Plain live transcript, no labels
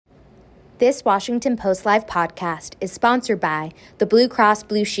This Washington Post Live podcast is sponsored by the Blue Cross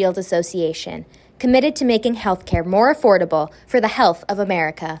Blue Shield Association, committed to making healthcare more affordable for the health of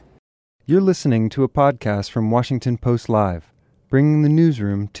America. You're listening to a podcast from Washington Post Live, bringing the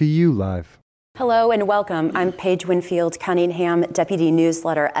newsroom to you live. Hello and welcome. I'm Paige Winfield Cunningham, Deputy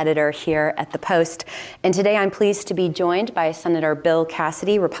Newsletter Editor here at the Post. And today I'm pleased to be joined by Senator Bill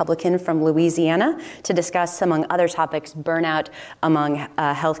Cassidy, Republican from Louisiana, to discuss, among other topics, burnout among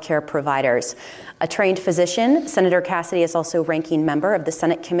healthcare providers. A trained physician, Senator Cassidy is also ranking member of the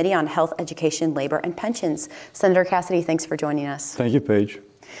Senate Committee on Health, Education, Labor, and Pensions. Senator Cassidy, thanks for joining us. Thank you, Paige.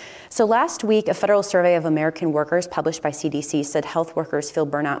 So last week, a federal survey of American workers published by CDC said health workers feel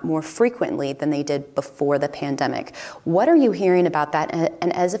burnout more frequently than they did before the pandemic. What are you hearing about that?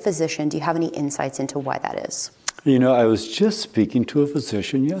 And as a physician, do you have any insights into why that is? You know, I was just speaking to a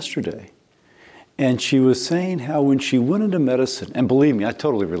physician yesterday, and she was saying how when she went into medicine, and believe me, I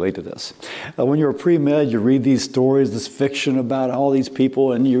totally relate to this. When you're a pre-med, you read these stories, this fiction about all these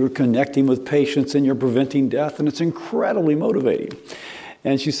people, and you're connecting with patients and you're preventing death, and it's incredibly motivating.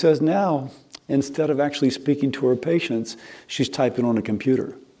 And she says now, instead of actually speaking to her patients, she's typing on a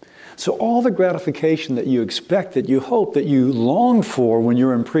computer. So all the gratification that you expect, that you hope, that you long for when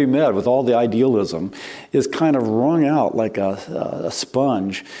you're in pre-med with all the idealism is kind of wrung out like a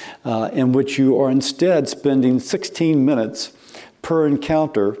sponge, in which you are instead spending 16 minutes per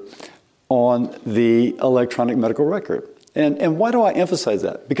encounter on the electronic medical record. And why do I emphasize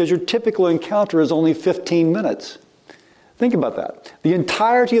that? Because your typical encounter is only 15 minutes. Think about that. The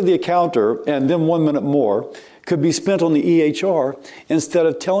entirety of the encounter, and then 1 minute more, could be spent on the EHR instead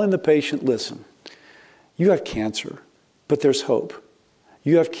of telling the patient, listen, you have cancer, but there's hope.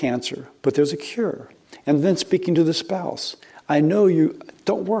 You have cancer, but there's a cure. And then speaking to the spouse, I know you,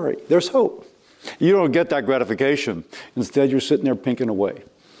 don't worry, there's hope. You don't get that gratification. Instead, you're sitting there pinking away.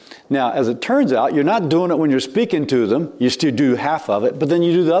 Now, as it turns out, you're not doing it when you're speaking to them. You still do half of it, but then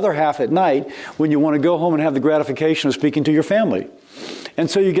you do the other half at night when you want to go home and have the gratification of speaking to your family. And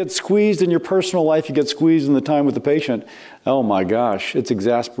so you get squeezed in your personal life, you get squeezed in the time with the patient. Oh my gosh, it's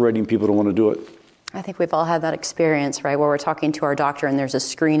exasperating. People don't want to do it. I think we've all had that experience, right, where we're talking to our doctor and there's a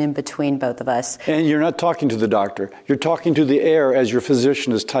screen in between both of us. And you're not talking to the doctor. You're talking to the air as your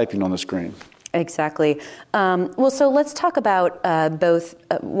physician is typing on the screen. Exactly. So let's talk about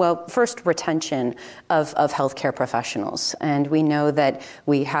first, retention of healthcare professionals. And we know that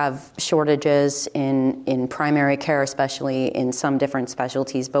we have shortages in primary care, especially in some different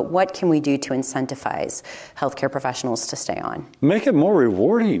specialties. But what can we do to incentivize healthcare professionals to stay on? Make it more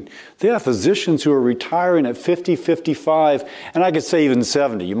rewarding. They have physicians who are retiring at 50, 55, and I could say even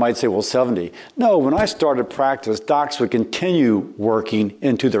 70. You might say, well, 70. No, when I started practice, docs would continue working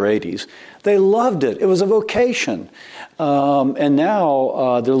into their 80s. They loved it. It was a vocation. And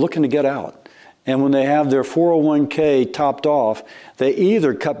now they're looking to get out. And when they have their 401k topped off, they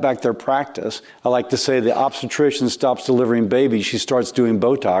either cut back their practice. I like to say the obstetrician stops delivering babies. She starts doing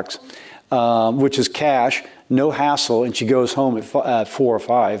Botox, which is cash, no hassle, and she goes home at 4 or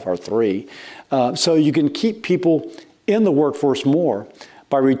 5 or 3. So you can keep people in the workforce more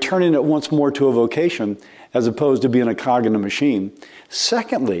by returning it once more to a vocation as opposed to being a cog in a machine.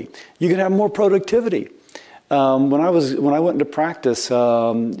 Secondly, you can have more productivity. When I went into practice,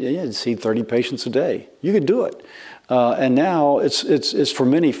 you'd see 30 patients a day. You could do it. And now it's for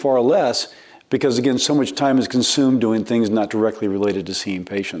many far less because, again, so much time is consumed doing things not directly related to seeing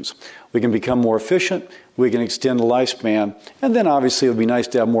patients. We can become more efficient. We can extend the lifespan. And then, obviously, it would be nice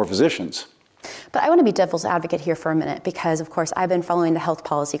to have more physicians. But I want to be devil's advocate here for a minute because, of course, I've been following the health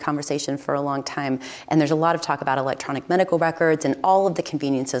policy conversation for a long time, and there's a lot of talk about electronic medical records and all of the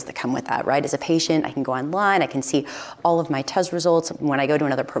conveniences that come with that, right? As a patient, I can go online, I can see all of my test results. When I go to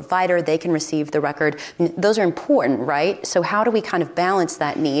another provider, they can receive the record. Those are important, right? So how do we kind of balance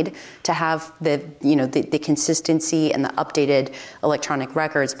that need to have the consistency and the updated electronic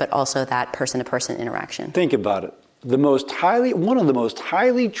records, but also that person-to-person interaction? Think about it. One of the most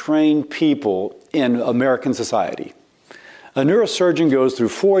highly trained people in American society. A neurosurgeon goes through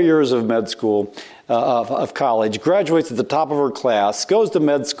 4 years of med school, of college, graduates at the top of her class, goes to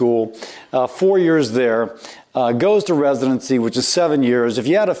med school, 4 years there, goes to residency, which is 7 years. If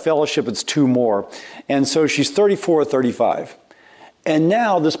you had a fellowship, it's 2 more. And so she's 34 or 35. And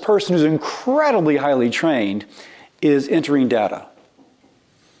now this person who's incredibly highly trained is entering data.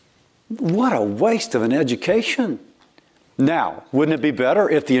 What a waste of an education. Now, wouldn't it be better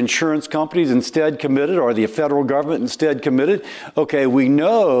if the insurance companies instead committed, or the federal government instead committed, okay, we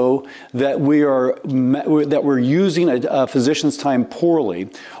know that we're using a physician's time poorly.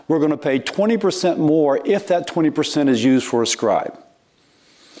 We're going to pay 20% more if that 20% is used for a scribe.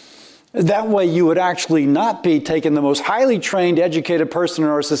 That way you would actually not be taking the most highly trained, educated person in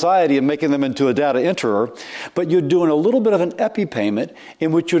our society and making them into a data enterer, but you're doing a little bit of an epi payment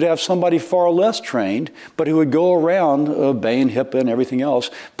in which you'd have somebody far less trained, but who would go around obeying HIPAA and everything else,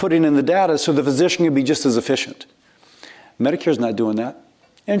 putting in the data so the physician can be just as efficient. Medicare's not doing that.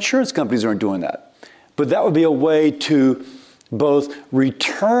 Insurance companies aren't doing that. But that would be a way to both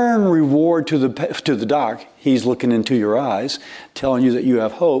return reward to the doc. He's looking into your eyes, telling you that you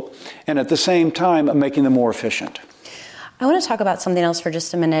have hope, and at the same time, making them more efficient. I want to talk about something else for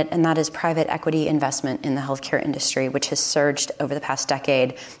just a minute, and that is private equity investment in the healthcare industry, which has surged over the past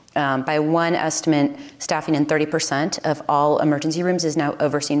decade. By one estimate, staffing in 30% of all emergency rooms is now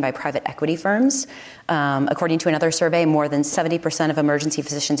overseen by private equity firms. According to another survey, more than 70% of emergency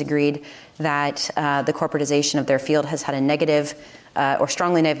physicians agreed that the corporatization of their field has had a negative or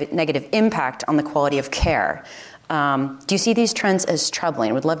strongly negative impact on the quality of care. Do you see these trends as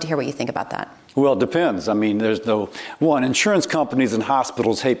troubling? Would love to hear what you think about that. Well, it depends. I mean, there's insurance companies and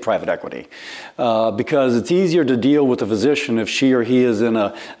hospitals hate private equity because it's easier to deal with a physician if she or he is in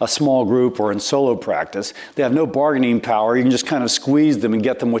a small group or in solo practice. They have no bargaining power. You can just kind of squeeze them and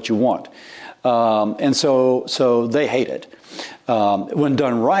get them what you want. And so they hate it. When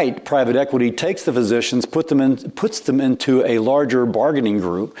done right, private equity takes the physicians, puts them into a larger bargaining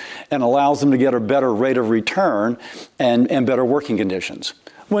group and allows them to get a better rate of return and better working conditions.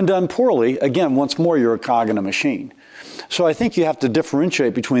 When done poorly, again, once more, you're a cog in a machine. So I think you have to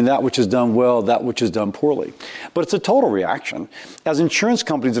differentiate between that which is done well, that which is done poorly. But it's a total reaction. As insurance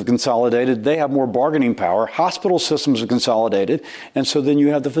companies have consolidated, they have more bargaining power. Hospital systems have consolidated. And so then you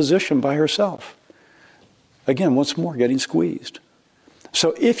have the physician by herself. Again, once more, getting squeezed.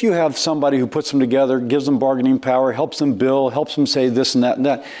 So if you have somebody who puts them together, gives them bargaining power, helps them bill, helps them say this and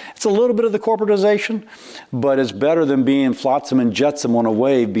that, it's a little bit of the corporatization, but it's better than being flotsam and jetsam on a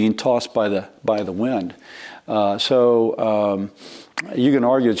wave being tossed by the wind. So you can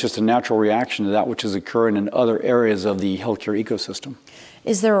argue it's just a natural reaction to that which is occurring in other areas of the healthcare ecosystem.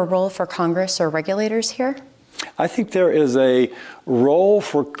 Is there a role for Congress or regulators here? I think there is a role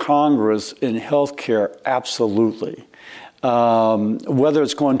for Congress in healthcare, absolutely. Whether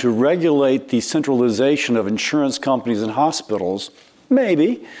it's going to regulate the centralization of insurance companies and hospitals,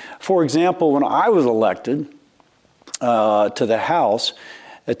 maybe. For example, when I was elected to the House,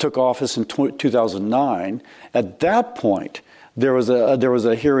 it took office in 2009. At that point, there was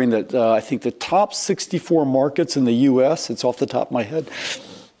a hearing that I think the top 64 markets in the U.S., it's off the top of my head,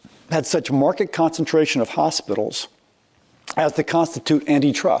 had such market concentration of hospitals as to constitute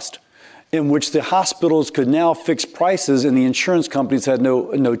antitrust, in which the hospitals could now fix prices and the insurance companies had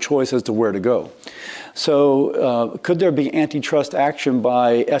no choice as to where to go. So could there be antitrust action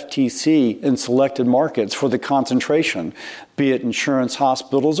by FTC in selected markets for the concentration, be it insurance,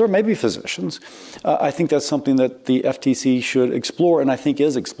 hospitals, or maybe physicians? I think that's something that the FTC should explore and I think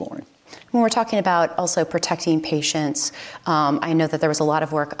is exploring. When we're talking about also protecting patients, I know that there was a lot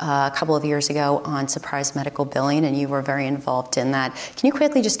of work a couple of years ago on surprise medical billing, and you were very involved in that. Can you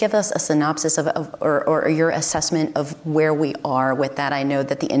quickly just give us a synopsis or your assessment of where we are with that? I know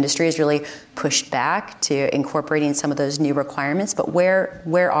that the industry has really pushed back to incorporating some of those new requirements, but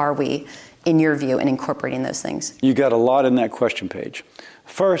where are we, in your view, in incorporating those things? You got a lot in that question, Paige.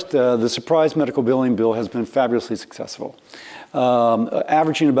 First, the surprise medical billing bill has been fabulously successful.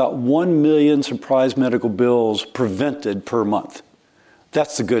 Averaging about 1 million surprise medical bills prevented per month.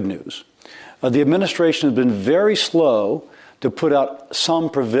 That's the good news. The administration has been very slow to put out some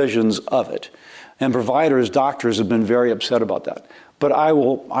provisions of it. And providers, doctors have been very upset about that. But I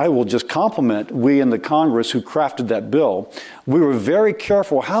will just compliment we in the Congress who crafted that bill. We were very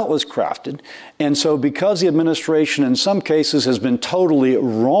careful how it was crafted. And so because the administration in some cases has been totally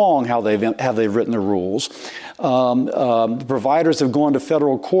wrong how they've written the rules, the providers have gone to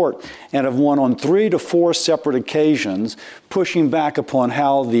federal court and have won on 3 to 4 separate occasions, pushing back upon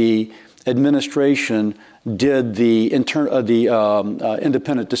how the administration did the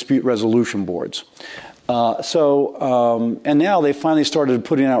independent dispute resolution boards. And now they finally started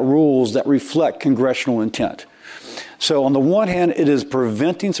putting out rules that reflect congressional intent. So on the one hand, it is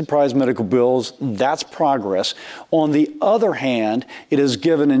preventing surprise medical bills. That's progress. On the other hand, it has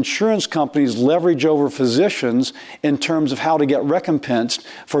given insurance companies leverage over physicians in terms of how to get recompensed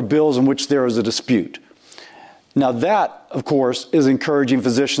for bills in which there is a dispute. Now that, of course, is encouraging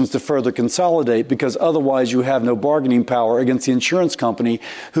physicians to further consolidate because otherwise you have no bargaining power against the insurance company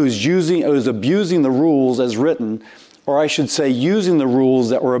who's abusing the rules as written, or I should say using the rules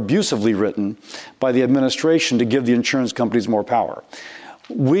that were abusively written by the administration to give the insurance companies more power.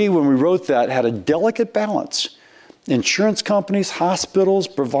 We, when we wrote that, had a delicate balance Insurance companies, hospitals,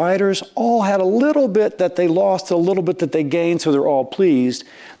 providers, all had a little bit that they lost, a little bit that they gained, so they're all pleased.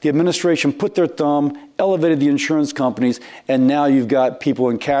 The administration put their thumb, elevated the insurance companies, and now you've got people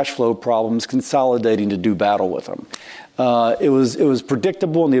in cash flow problems consolidating to do battle with them. It was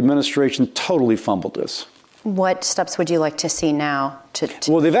predictable, and the administration totally fumbled this. What steps would you like to see now?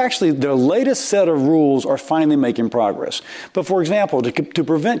 Well, their latest set of rules are finally making progress. But for example, to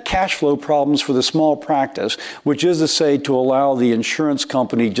prevent cash flow problems for the small practice, which is to say to allow the insurance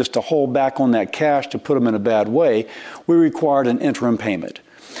company just to hold back on that cash to put them in a bad way, we required an interim payment.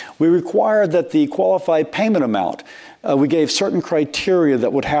 We required that the qualified payment amount, we gave certain criteria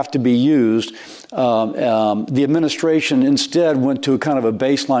that would have to be used. The administration instead went to a kind of a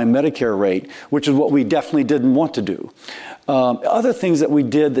baseline Medicare rate, which is what we definitely didn't want to do. Other things that we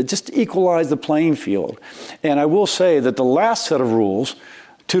did that just equalized the playing field. And I will say that the last set of rules,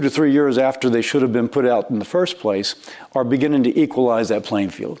 2 to 3 years after they should have been put out in the first place, are beginning to equalize that playing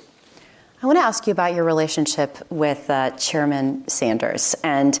field. I want to ask you about your relationship with Chairman Sanders.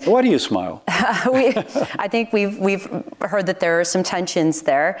 And why do you smile? I think we've heard that there are some tensions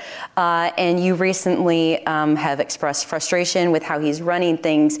there. And you recently have expressed frustration with how he's running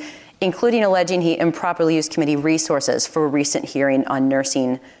things, including alleging he improperly used committee resources for a recent hearing on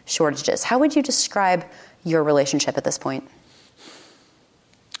nursing shortages. How would you describe your relationship at this point?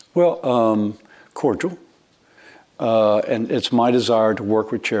 Well, cordial. And it's my desire to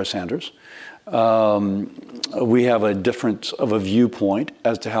work with Chair Sanders. We have a difference of a viewpoint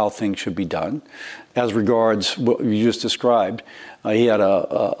as to how things should be done. As regards what you just described, he had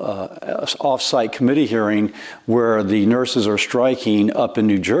a off-site committee hearing where the nurses are striking up in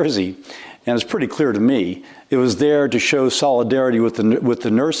New Jersey, and it's pretty clear to me it was there to show solidarity with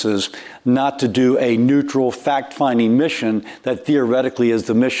the nurses, not to do a neutral fact-finding mission that theoretically is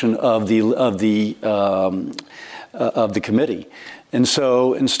the mission of the committee. And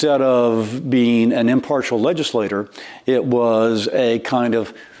so instead of being an impartial legislator, it was a kind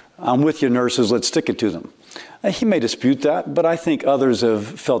of, I'm with you nurses, let's stick it to them. He may dispute that, but I think others have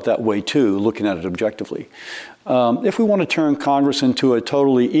felt that way too, looking at it objectively. If we want to turn Congress into a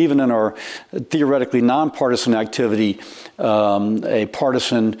totally, even in our theoretically nonpartisan activity, a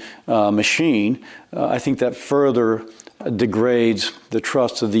partisan machine, I think that further degrades the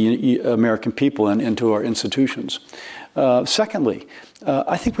trust of the American people into our institutions. Secondly,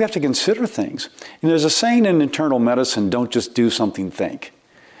 I think we have to consider things. And there's a saying in internal medicine, don't just do something, think.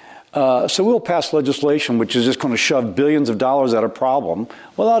 So we'll pass legislation which is just going to shove billions of dollars at a problem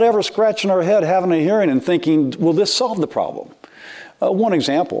without ever scratching our head, having a hearing and thinking, will this solve the problem? One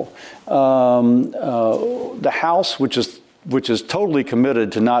example, the House, which is totally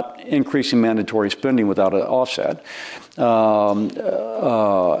committed to not increasing mandatory spending without an offset,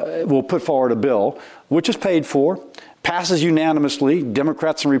 will put forward a bill which is paid for, passes unanimously,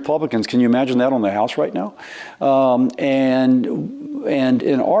 Democrats and Republicans. Can you imagine that on the House right now? And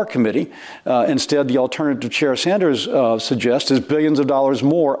in our committee, instead, the alternative Chair Sanders suggests is billions of dollars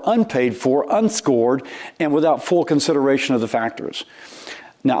more unpaid for, unscored, and without full consideration of the factors.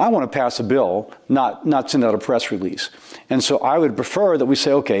 Now, I want to pass a bill, not send out a press release. And so I would prefer that we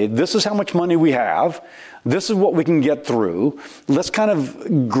say, okay, this is how much money we have. This is what we can get through. Let's kind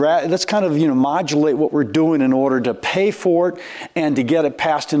of modulate what we're doing in order to pay for it and to get it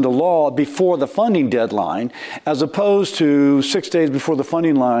passed into law before the funding deadline, as opposed to 6 days before the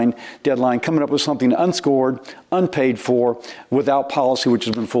funding deadline coming up with something unscored, unpaid for, without policy which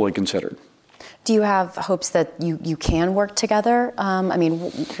has been fully considered. Do you have hopes that you can work together? I mean,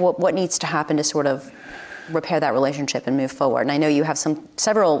 what needs to happen to sort of repair that relationship and move forward? And I know you have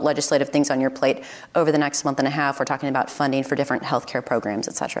several legislative things on your plate over the next month and a half. We're talking about funding for different healthcare programs,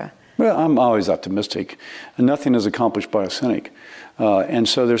 et cetera. Well, I'm always optimistic. And nothing is accomplished by a cynic. And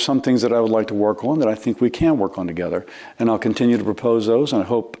so there's some things that I would like to work on that I think we can work on together. And I'll continue to propose those. And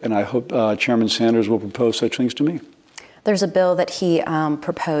I hope Chairman Sanders will propose such things to me. There's a bill that he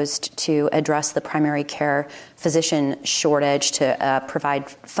proposed to address the primary care physician shortage, to provide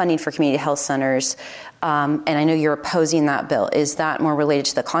funding for community health centers. And I know you're opposing that bill. Is that more related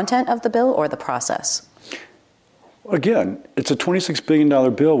to the content of the bill or the process? Again, it's a $26 billion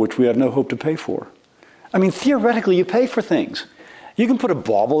bill which we have no hope to pay for. I mean, theoretically, you pay for things. You can put a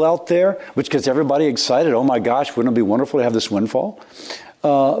bauble out there, which gets everybody excited. Oh my gosh, wouldn't it be wonderful to have this windfall?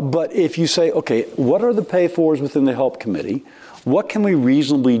 But if you say, okay, what are the pay-fors within the HELP committee? What can we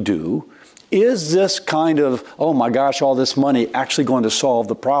reasonably do? Is this kind of, oh my gosh, all this money actually going to solve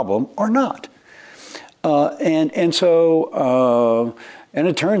the problem or not? And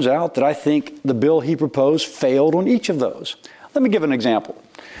it turns out that I think the bill he proposed failed on each of those. Let me give an example.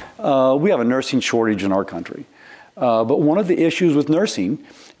 We have a nursing shortage in our country. But one of the issues with nursing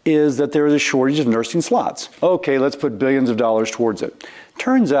is that there is a shortage of nursing slots. Okay, let's put billions of dollars towards it.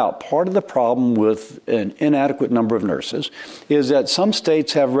 Turns out part of the problem with an inadequate number of nurses is that some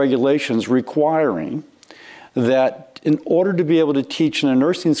states have regulations requiring that in order to be able to teach in a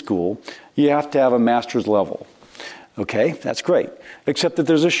nursing school, you have to have a master's level. Okay, that's great. Except that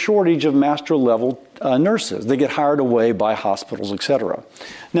there's a shortage of master level nurses. They get hired away by hospitals, etc.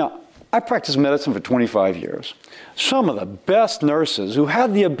 Now, I practiced medicine for 25 years. Some of the best nurses who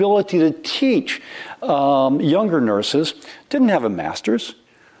had the ability to teach younger nurses didn't have a master's,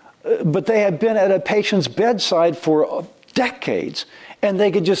 but they had been at a patient's bedside for decades. And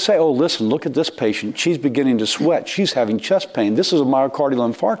they could just say, oh, listen, look at this patient. She's beginning to sweat. She's having chest pain. This is a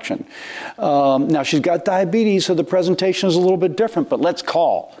myocardial infarction. Now, she's got diabetes, so the presentation is a little bit different, but let's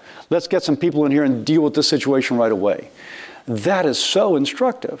call. Let's get some people in here and deal with this situation right away. That is so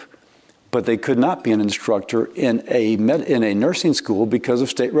instructive. But they could not be an instructor in a nursing school because of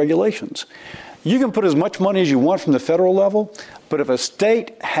state regulations. You can put as much money as you want from the federal level, but if a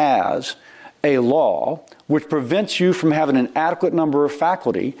state has a law which prevents you from having an adequate number of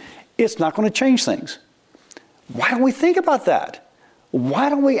faculty, it's not going to change things. Why don't we think about that? Why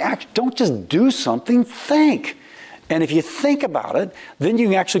don't we don't just do something, think. And if you think about it, then you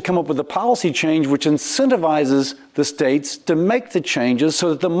can actually come up with a policy change which incentivizes the states to make the changes so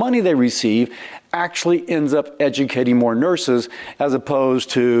that the money they receive actually ends up educating more nurses as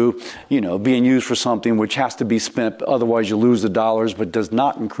opposed to, being used for something which has to be spent, otherwise you lose the dollars, but does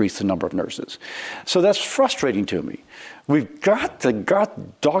not increase the number of nurses. So that's frustrating to me. We've got to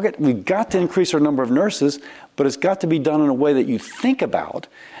increase our number of nurses, but it's got to be done in a way that you think about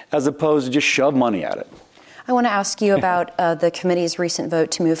as opposed to just shove money at it. I want to ask you about the committee's recent vote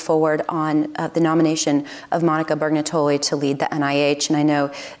to move forward on the nomination of Monica Bergnatoli to lead the NIH. And I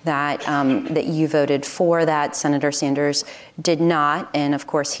know that that you voted for that. Senator Sanders did not. And of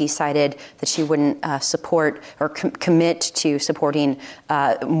course, he cited that she wouldn't support or commit to supporting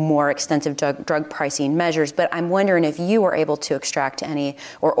more extensive drug pricing measures. But I'm wondering if you were able to extract any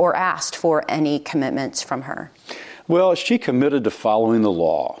or asked for any commitments from her. Well, she committed to following the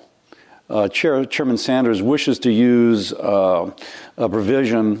law. Chairman Sanders wishes to use a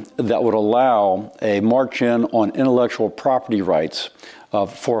provision that would allow a march-in on intellectual property rights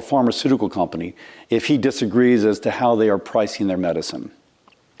for a pharmaceutical company if he disagrees as to how they are pricing their medicine.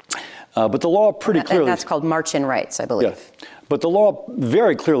 But the law pretty clearly... That's called march-in rights, I believe. Yes. But the law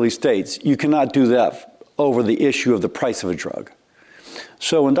very clearly states you cannot do that over the issue of the price of a drug.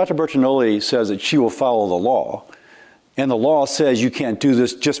 So when Dr. Bergnatoli says that she will follow the law, and the law says you can't do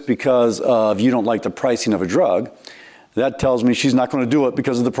this just because of you don't like the pricing of a drug, that tells me she's not going to do it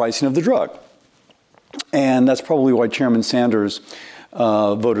because of the pricing of the drug. And that's probably why Chairman Sanders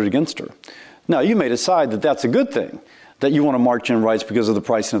voted against her. Now, you may decide that that's a good thing, that you want to march in rights because of the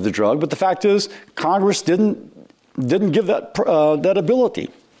pricing of the drug, but the fact is Congress didn't give that ability.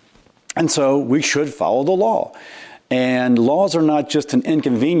 And so we should follow the law. And laws are not just an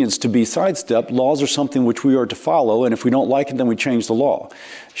inconvenience to be sidestepped. Laws are something which we are to follow, and if we don't like it, then we change the law.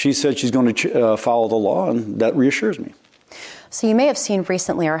 She said she's going to follow the law, and that reassures me. So you may have seen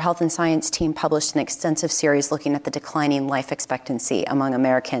recently our health and science team published an extensive series looking at the declining life expectancy among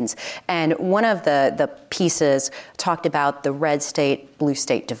Americans. And one of the pieces talked about the red state, blue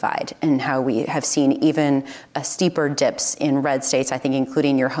state divide and how we have seen even steeper dips in red states, I think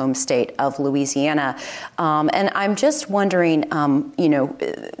including your home state of Louisiana. And I'm just wondering,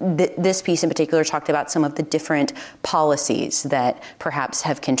 this piece in particular talked about some of the different policies that perhaps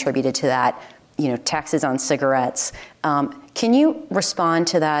have contributed to that. Taxes on cigarettes. Can you respond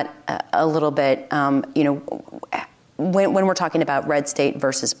to that a little bit? When we're talking about red state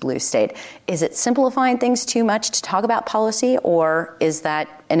versus blue state, is it simplifying things too much to talk about policy, or is that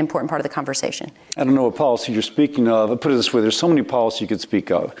an important part of the conversation? I don't know what policy you're speaking of. I'll put it this way, there's so many policies you could speak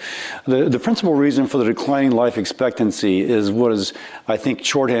of. The principal reason for the declining life expectancy is what is, I think,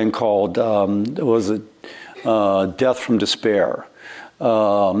 shorthand called, death from despair.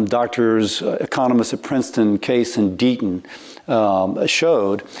 Doctors, economists at Princeton, Case, and Deaton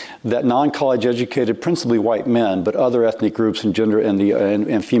showed that non-college educated, principally white men, but other ethnic groups and gender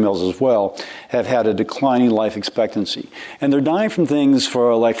and females as well, have had a declining life expectancy. And they're dying from things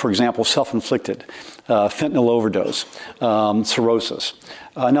for example, self-inflicted, fentanyl overdose, cirrhosis.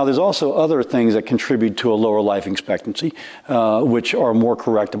 Now, there's also other things that contribute to a lower life expectancy, which are more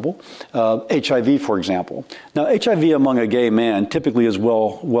correctable. HIV, for example. Now, HIV among a gay man typically is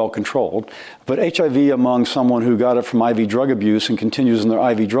well controlled, but HIV among someone who got it from IV drug abuse and continues in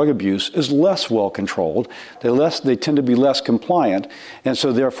their IV drug abuse is less well controlled. They tend to be less compliant, and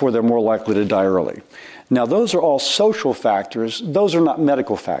so therefore they're more likely to die early. Now, those are all social factors. Those are not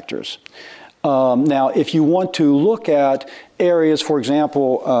medical factors. Now, if you want to look at areas, for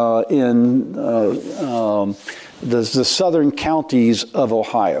example, in the southern counties of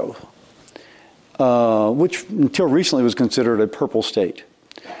Ohio, which until recently was considered a purple state,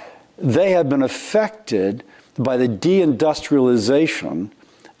 they have been affected by the deindustrialization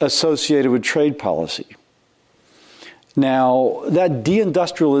associated with trade policy. Now, that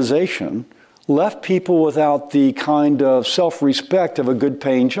deindustrialization left people without the kind of self-respect of a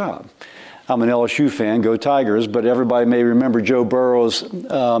good-paying job. I'm an LSU fan, go Tigers, but everybody may remember Joe Burrow's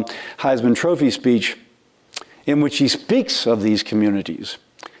Heisman Trophy speech in which he speaks of these communities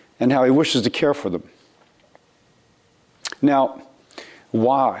and how he wishes to care for them. Now,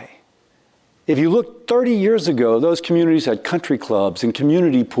 why? If you look 30 years ago, those communities had country clubs and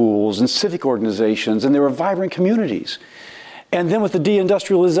community pools and civic organizations, and they were vibrant communities. And then with the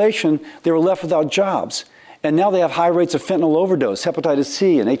deindustrialization, they were left without jobs. And now they have high rates of fentanyl overdose, hepatitis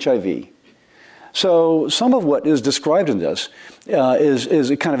C, and HIV. So some of what is described in this is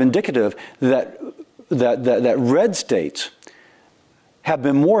kind of indicative that red states have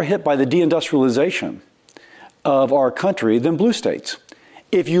been more hit by the deindustrialization of our country than blue states.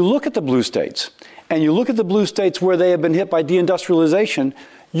 If you look at the blue states, and you look at the blue states where they have been hit by deindustrialization,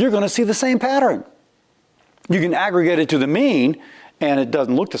 you're going to see the same pattern. You can aggregate it to the mean, and it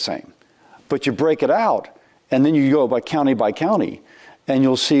doesn't look the same. But you break it out, and then you go by county, and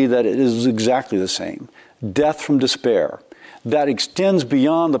you'll see that it is exactly the same. Death from despair. That extends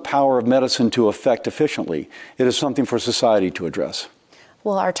beyond the power of medicine to affect efficiently. It is something for society to address.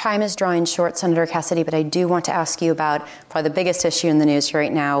 Well, our time is drawing short, Senator Cassidy, but I do want to ask you about probably the biggest issue in the news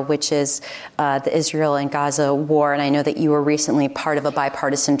right now, which is the Israel and Gaza war. And I know that you were recently part of a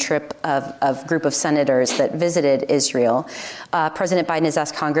bipartisan trip of group of senators that visited Israel. President Biden has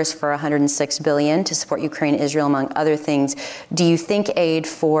asked Congress for $106 billion to support Ukraine and Israel, among other things. Do you think aid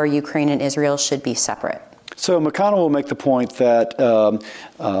for Ukraine and Israel should be separate? So McConnell will make the point that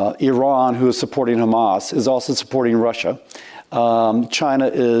Iran, who is supporting Hamas, is also supporting Russia. China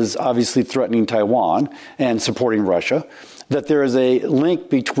is obviously threatening Taiwan and supporting Russia, that there is a link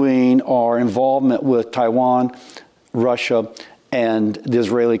between our involvement with Taiwan, Russia, and the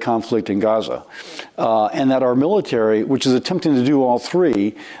Israeli conflict in Gaza, and that our military, which is attempting to do all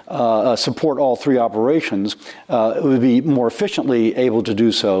three, support all three operations, would be more efficiently able to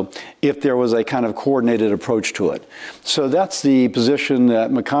do so if there was a kind of coordinated approach to it. So that's the position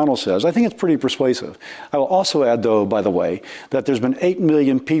that McConnell says. I think it's pretty persuasive. I will also add, though, by the way, that there's been 8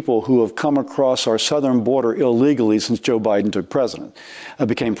 million people who have come across our southern border illegally since Joe Biden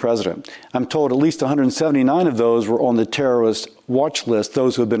became president. I'm told at least 179 of those were on the terrorist watch list,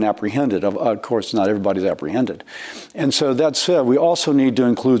 those who have been apprehended. Of course, not everybody's apprehended. And so that said, we also need to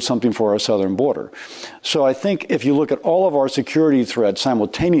include something for our southern border. So I think if you look at all of our security threats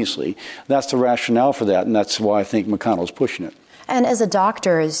simultaneously, that's the rationale for that, and that's why I think McConnell's pushing it. And as a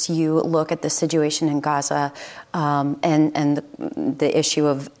doctor, as you look at the situation in Gaza and the issue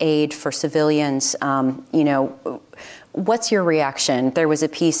of aid for civilians, what's your reaction? There was a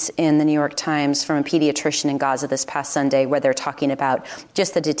piece in the New York Times from a pediatrician in Gaza this past Sunday where they're talking about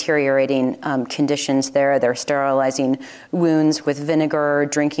just the deteriorating conditions there. They're sterilizing wounds with vinegar,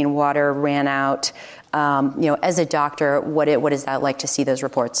 drinking water ran out. As a doctor, what is that like to see those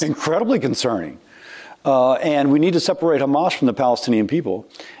reports? Incredibly concerning. And we need to separate Hamas from the Palestinian people,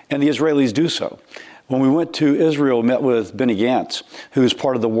 and the Israelis do so. When we went to Israel, met with Benny Gantz, who is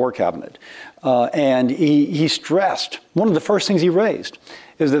part of the War Cabinet, and he stressed, one of the first things he raised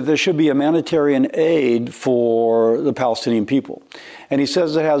is that there should be humanitarian aid for the Palestinian people. And he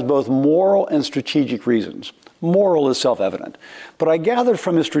says it has both moral and strategic reasons. Moral is self-evident. But I gathered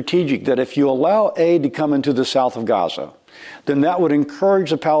from his strategic that if you allow aid to come into the south of Gaza, then that would encourage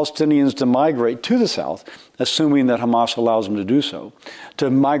the Palestinians to migrate to the south, assuming that Hamas allows them to do so,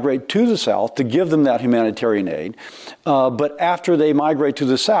 to migrate to the south, to give them that humanitarian aid. But after they migrate to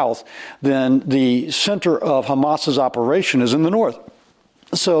the south, then the center of Hamas's operation is in the north.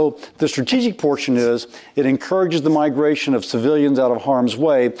 So the strategic portion is it encourages the migration of civilians out of harm's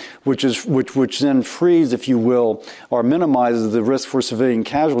way, which then frees, if you will, or minimizes the risk for civilian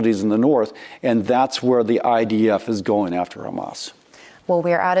casualties in the north, and that's where the IDF is going after Hamas. Well,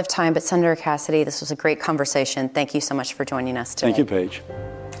 we are out of time, but Senator Cassidy, this was a great conversation. Thank you so much for joining us today. Thank you, Paige.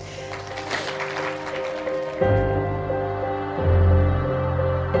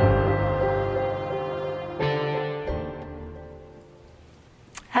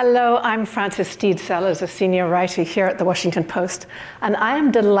 Hello, I'm Frances Stead Sellers, a senior writer here at the Washington Post, and I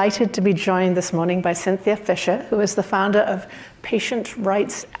am delighted to be joined this morning by Cynthia Fisher, who is the founder of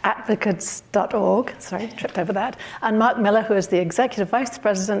patientrightsadvocates.org, sorry, tripped over that, and Mark Miller, who is the Executive Vice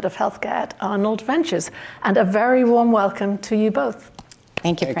President of Healthcare at Arnold Ventures. And a very warm welcome to you both.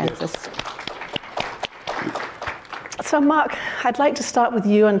 Thank you, Frances. So Mark, I'd like to start with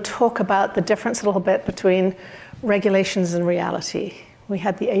you and talk about the difference a little bit between regulations and reality. We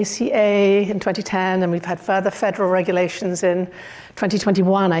had the ACA in 2010, and we've had further federal regulations in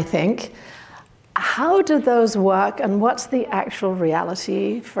 2021, I think. How do those work, and what's the actual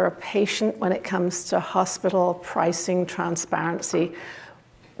reality for a patient when it comes to hospital pricing transparency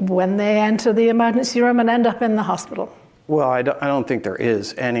when they enter the emergency room and end up in the hospital? Well, I don't think there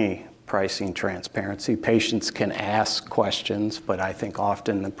is any pricing transparency. Patients can ask questions, but I think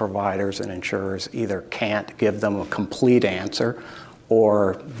often the providers and insurers either can't give them a complete answer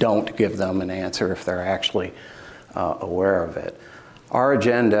or don't give them an answer if they're actually aware of it. Our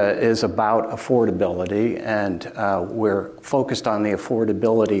agenda is about affordability, and we're focused on the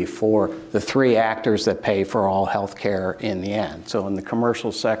affordability for the three actors that pay for all health care in the end. So in the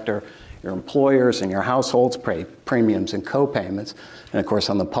commercial sector, your employers and your households pay premiums and co-payments, and of course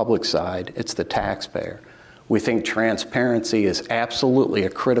on the public side, it's the taxpayer. We think transparency is absolutely a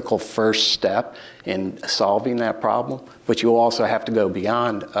critical first step in solving that problem, but you also have to go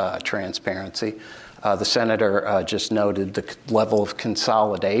beyond transparency. The senator just noted the level of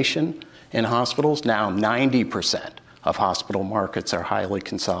consolidation in hospitals. Now 90% of hospital markets are highly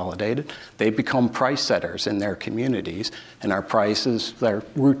consolidated. They become price setters in their communities, and our prices are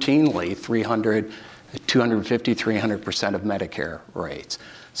routinely 250, 300% of Medicare rates.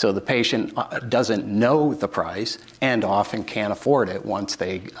 So the patient doesn't know the price and often can't afford it once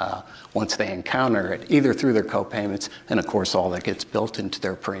they encounter it, either through their co-payments and, of course, all that gets built into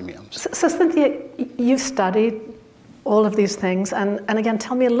their premiums. So Cynthia, you've studied all of these things, and again,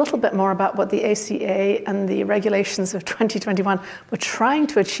 tell me a little bit more about what the ACA and the regulations of 2021 were trying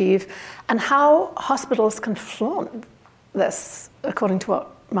to achieve, and how hospitals can flaunt this, according to what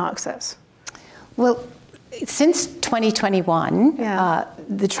Mark says. Well, since 2021,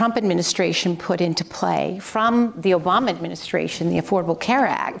 the Trump administration put into play from the Obama administration the Affordable Care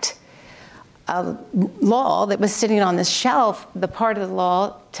Act, a law that was sitting on this shelf, the part of the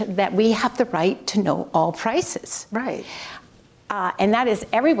law that we have the right to know all prices. Right. And that is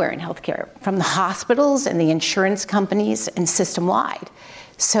everywhere in healthcare, from the hospitals and the insurance companies and system-wide.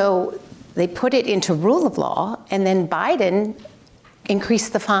 So they put it into rule of law, and then Biden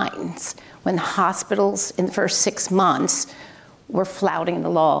increased the fines when hospitals in the first 6 months were flouting the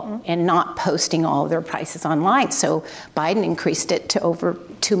law and not posting all of their prices online. So Biden increased it to over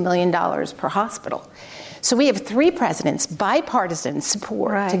 $2 million per hospital. So we have 3 presidents, bipartisan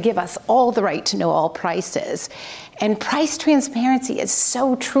support to give us all the right to know all prices. And price transparency is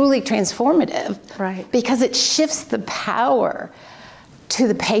so truly transformative because it shifts the power to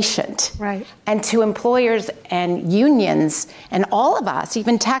the patient and to employers and unions and all of us,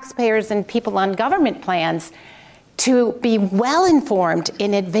 even taxpayers and people on government plans, to be well informed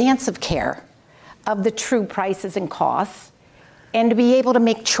in advance of care of the true prices and costs, and to be able to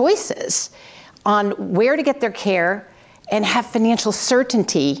make choices on where to get their care and have financial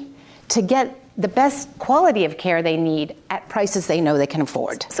certainty to get the best quality of care they need at prices they know they can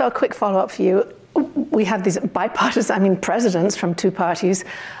afford. So a quick follow-up for you. We have these bipartisan, presidents from 2 parties.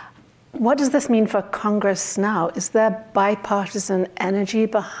 What does this mean for Congress now? Is there bipartisan energy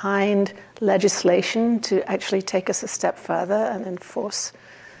behind legislation to actually take us a step further and enforce?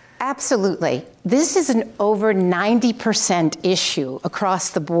 Absolutely. This is an over 90% issue across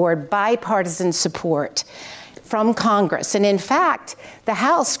the board, bipartisan support from Congress. And in fact, the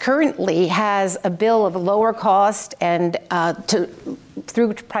House currently has a bill of lower cost and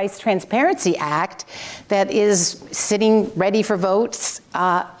through Price Transparency Act that is sitting ready for votes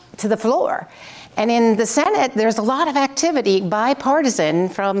to the floor. And in the Senate, there's a lot of activity, bipartisan,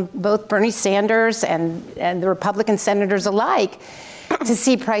 from both Bernie Sanders and the Republican senators alike, to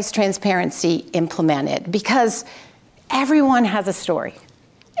see price transparency implemented, because everyone has a story.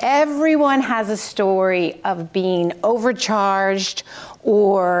 Everyone has a story of being overcharged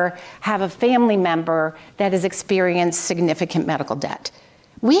or have a family member that has experienced significant medical debt.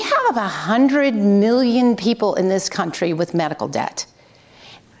 We have 100 million people in this country with medical debt.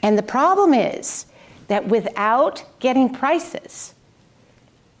 And the problem is that without getting prices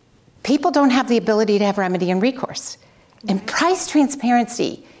people don't have the ability to have remedy and recourse. And price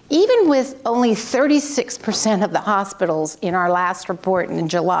transparency, even with only 36% of the hospitals in our last report in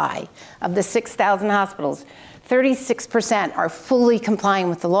July, of the 6,000 hospitals, 36% are fully complying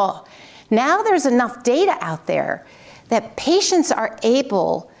with the law. Now there's enough data out there that patients are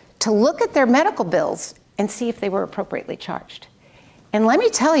able to look at their medical bills and see if they were appropriately charged. And let me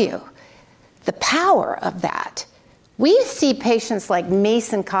tell you, the power of that. We see patients like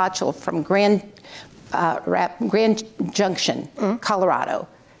Mason Kochel from Grand Junction, Colorado,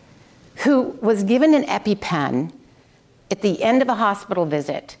 who was given an EpiPen at the end of a hospital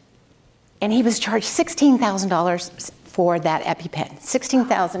visit, and he was charged $16,000 for that EpiPen,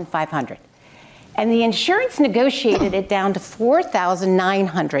 $16,500. And the insurance negotiated it down to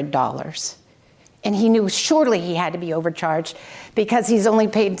 $4,900. And he knew surely he had to be overcharged because he's only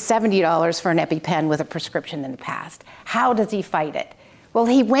paid $70 for an EpiPen with a prescription in the past. How does he fight it? Well,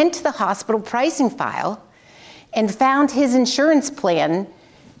 he went to the hospital pricing file and found his insurance plan.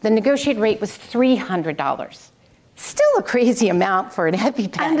 The negotiated rate was $300. Still a crazy amount for an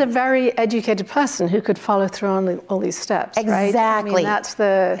EpiPen. And a very educated person who could follow through on all these steps, exactly. Right? I mean, that's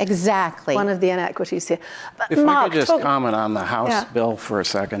exactly one of the inequities here. But if Mark, I could just comment on the House bill for a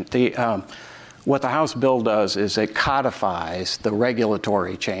second. What the House bill does is it codifies the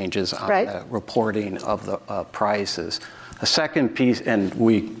regulatory changes on the reporting of the prices. A second piece, and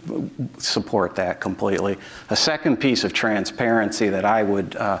we support that completely, a second piece of transparency that I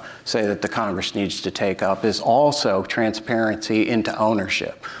would say that the Congress needs to take up is also transparency into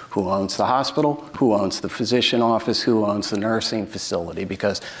ownership. Who owns the hospital, who owns the physician office, who owns the nursing facility,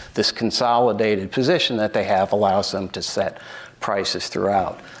 because this consolidated position that they have allows them to set prices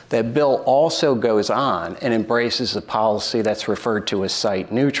throughout. That bill also goes on and embraces a policy that's referred to as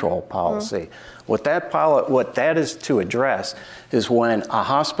site-neutral policy. What that is to address is when a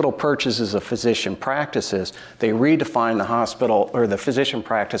hospital purchases a physician practices, they redefine the hospital or the physician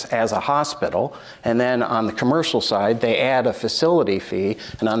practice as a hospital, and then on the commercial side, they add a facility fee,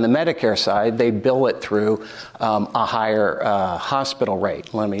 and on the Medicare side, they bill it through a higher hospital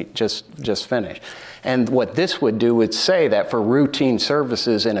rate. Let me just finish. And what this would do would say that for routine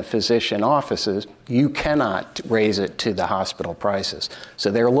services in a physician offices, you cannot raise it to the hospital prices. So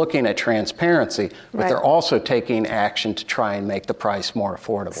they're looking at transparency, but they're also taking action to try and make the price more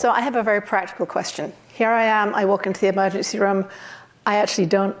affordable. So I have a very practical question. Here I am, I walk into the emergency room. I actually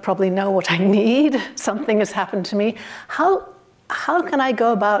don't probably know what I need. Something has happened to me. How can I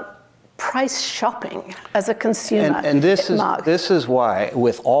go about price shopping as a consumer? And this is why,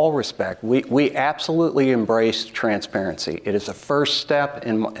 with all respect, we absolutely embrace transparency. It is a first step,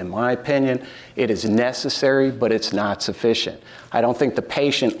 in my opinion. It is necessary, but it's not sufficient. I don't think the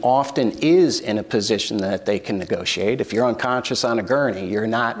patient often is in a position that they can negotiate. If you're unconscious on a gurney, you're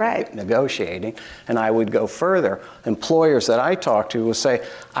not negotiating. And I would go further. Employers that I talk to will say,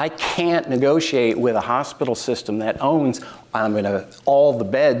 I can't negotiate with a hospital system that owns all the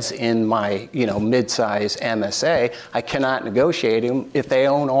beds in my mid-size MSA. I cannot negotiate them if they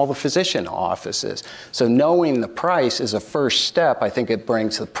own all the physician offices. So knowing the price is a first step. I think it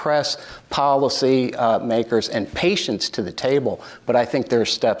brings the press, policy makers, and patients to the table. But I think there are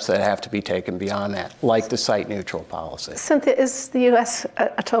steps that have to be taken beyond that, like the site-neutral policy. Cynthia, is the U.S.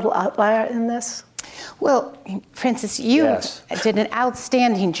 a total outlier in this? Well, Frances, you did an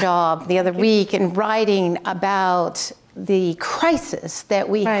outstanding job the other week in writing about the crisis that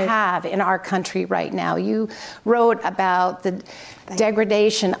we have in our country right now. You wrote about the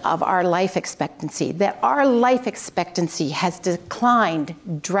degradation of our life expectancy, that our life expectancy has declined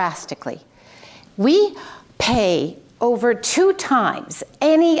drastically. We pay over 2 times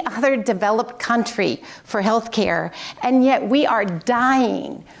any other developed country for health care, and yet we are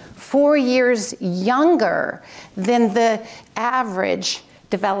dying 4 years younger than the average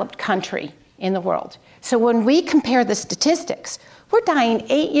developed country in the world. So when we compare the statistics, we're dying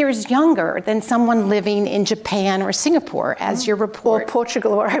 8 years younger than someone living in Japan or Singapore, as your report. Or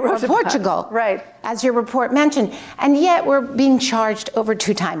Portugal, where I wrote about. Portugal, as your report mentioned. And yet we're being charged over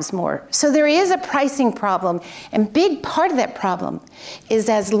 2 times more. So there is a pricing problem. And big part of that problem is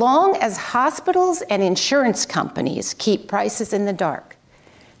as long as hospitals and insurance companies keep prices in the dark,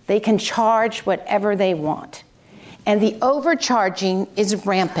 they can charge whatever they want. And the overcharging is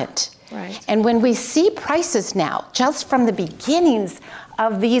rampant. And when we see prices now, just from the beginnings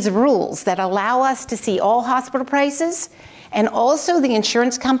of these rules that allow us to see all hospital prices, and also the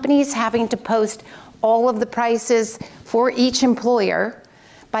insurance companies having to post all of the prices for each employer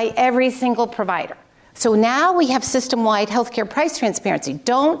by every single provider. So now we have system-wide healthcare price transparency.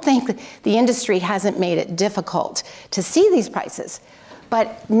 Don't think the industry hasn't made it difficult to see these prices.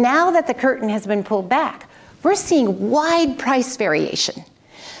 But now that the curtain has been pulled back, we're seeing wide price variation.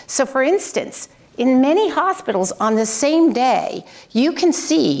 So for instance, in many hospitals on the same day, you can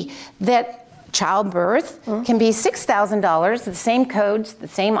see that childbirth can be $6,000, the same codes, the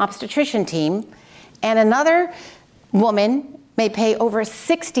same obstetrician team, and another woman may pay over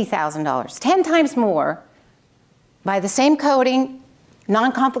 $60,000, 10 times more, by the same coding,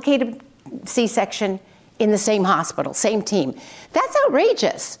 non-complicated C-section in the same hospital, same team. That's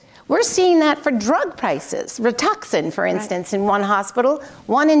outrageous. We're seeing that for drug prices. Rituxan, for instance, in one hospital,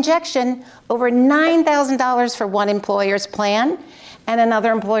 one injection, over $9,000 for one employer's plan, and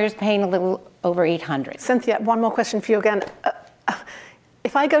another employer's paying a little over $800. Cynthia, one more question for you again.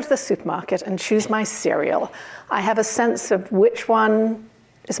 If I go to the supermarket and choose my cereal, I have a sense of which one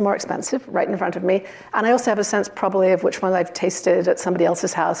is more expensive right in front of me, and I also have a sense probably of which one I've tasted at somebody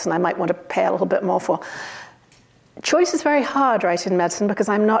else's house and I might want to pay a little bit more for. Choice is very hard, right, in medicine, because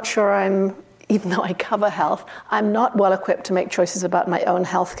I'm not sure even though I cover health, I'm not well equipped to make choices about my own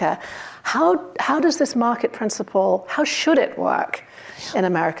healthcare. How does this market principle, how should it work in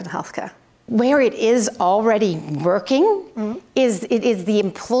American healthcare? Where it is already working is the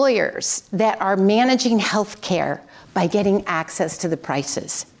employers that are managing healthcare by getting access to the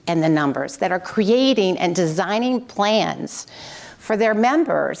prices and the numbers, that are creating and designing plans for their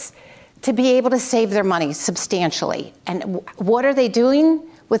members to be able to save their money substantially. And what are they doing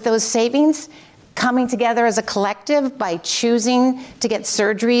with those savings? Coming together as a collective by choosing to get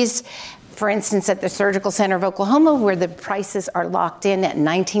surgeries, for instance, at the Surgical Center of Oklahoma, where the prices are locked in at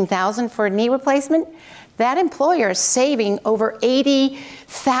 $19,000 for a knee replacement. That employer is saving over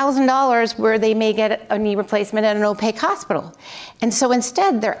 $80,000 where they may get a knee replacement at an opaque hospital. And so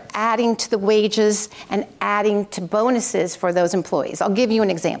instead, they're adding to the wages and adding to bonuses for those employees. I'll give you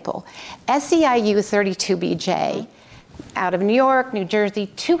an example. SEIU 32BJ, out of New York, New Jersey,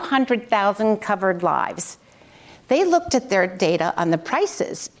 200,000 covered lives. They looked at their data on the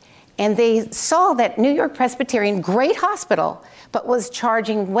prices, and they saw that New York Presbyterian, great hospital, but was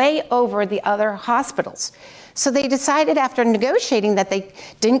charging way over the other hospitals. So they decided, after negotiating that they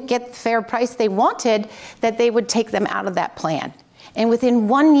didn't get the fair price they wanted, that they would take them out of that plan. And within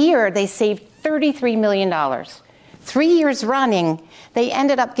 1 year, they saved $33 million. 3 years running, they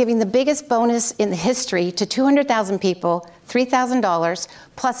ended up giving the biggest bonus in the history to 200,000 people, $3,000,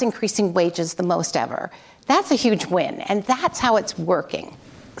 plus increasing wages the most ever. That's a huge win, and that's how it's working.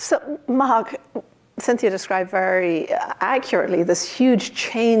 So, Mark, Cynthia described very accurately this huge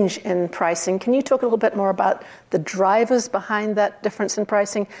change in pricing. Can you talk a little bit more about the drivers behind that difference in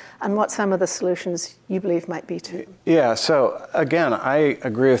pricing and what some of the solutions you believe might be to? Yeah, so again, I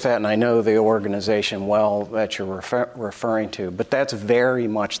agree with that, and I know the organization well that you're referring to, but that's very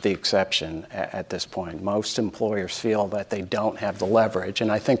much the exception at this point. Most employers feel that they don't have the leverage,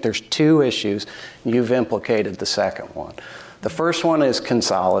 and I think there's two issues. You've implicated the second one. The first one is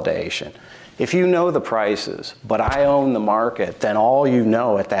consolidation. If you know the prices, but I own the market, then all you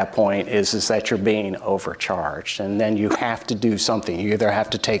know at that point is that you're being overcharged. And then you have to do something. You either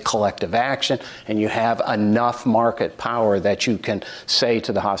have to take collective action, and you have enough market power that you can say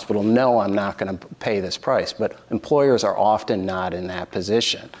to the hospital, no, I'm not going to pay this price. But employers are often not in that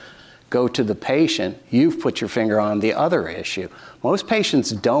position. Go to the patient, you've put your finger on the other issue. Most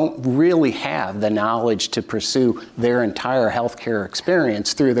patients don't really have the knowledge to pursue their entire healthcare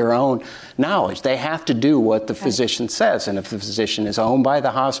experience through their own knowledge. They have to do what the physician says, and if the physician is owned by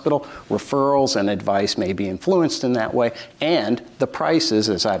the hospital, referrals and advice may be influenced in that way, and the prices,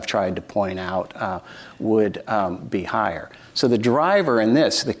 as I've tried to point out, would be higher. So the driver in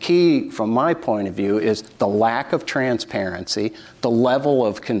this, the key from my point of view, is the lack of transparency, the level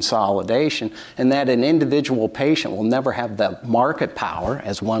of consolidation, and that an individual patient will never have the market power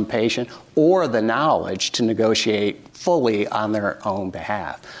as one patient or the knowledge to negotiate fully on their own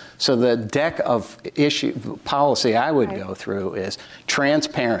behalf. So the deck of policy I would go through is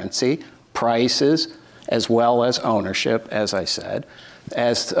transparency, prices, as well as ownership, as I said.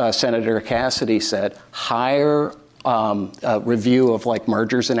 As Senator Cassidy said, higher review of like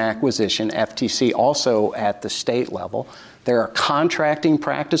mergers and acquisition, FTC, also at the state level. There are contracting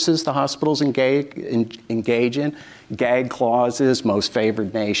practices the hospitals engage in, gag clauses, most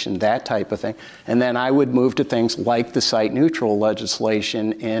favored nation, that type of thing. And then I would move to things like the site-neutral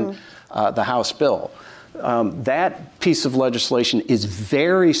legislation in the House bill. That piece of legislation is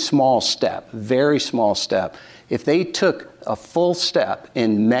very small step. If they took a full step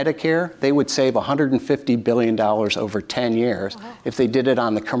in Medicare, they would save $150 billion over 10 years. Wow. If they did it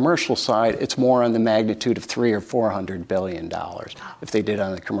on the commercial side, it's more on the magnitude of $300 or $400 billion if they did it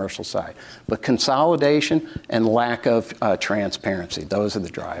on the commercial side. But consolidation and lack of transparency, those are the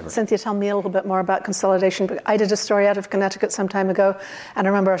drivers. Cynthia, tell me a little bit more about consolidation. I did a story out of Connecticut some time ago, and I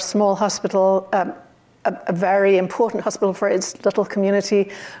remember a small hospital, a very important hospital for its little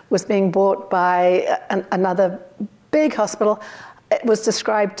community, was being bought by another big hospital. It was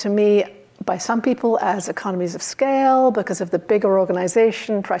described to me by some people as economies of scale. Because of the bigger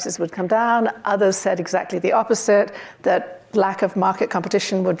organization, prices would come down. Others said exactly the opposite, that lack of market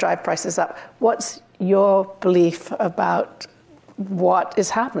competition would drive prices up. What's your belief about what is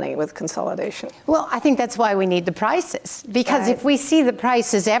happening with consolidation? Well, I think that's why we need the prices, because if we see the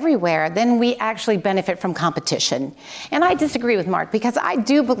prices everywhere, then we actually benefit from competition. And I disagree with Mark, because I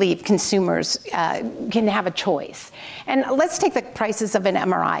do believe consumers can have a choice. And let's take the prices of an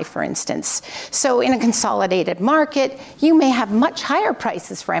MRI, for instance. So in a consolidated market, you may have much higher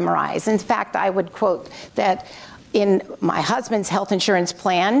prices for MRIs. In fact, I would quote that in my husband's health insurance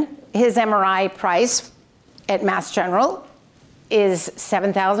plan, his MRI price at Mass General is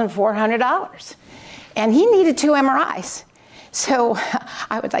 $7,400. And he needed 2 MRIs. So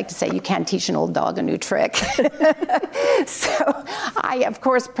I would like to say you can't teach an old dog a new trick. So I, of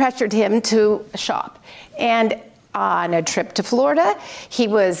course, pressured him to shop. And on a trip to Florida, he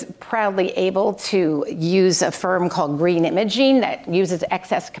was proudly able to use a firm called Green Imaging that uses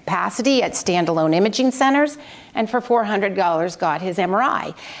excess capacity at standalone imaging centers, and for $400 got his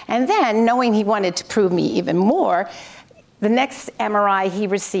MRI. And then, knowing he wanted to prove me even more, the next MRI he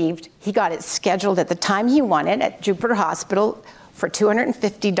received, he got it scheduled at the time he wanted at Jupiter Hospital for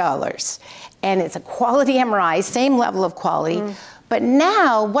 $250. And it's a quality MRI, same level of quality. But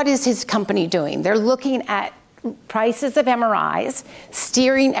now, what is his company doing? They're looking at prices of MRIs,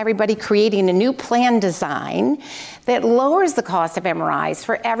 steering everybody, creating a new plan design that lowers the cost of MRIs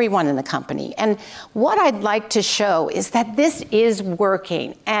for everyone in the company. And what I'd like to show is that this is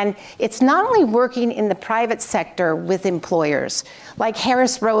working. And it's not only working in the private sector with employers, like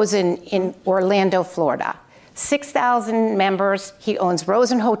Harris Rosen in Orlando, Florida. 6,000 members, he owns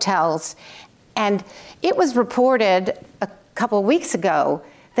Rosen Hotels. And it was reported a couple of weeks ago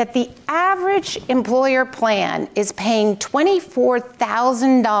that the average employer plan is paying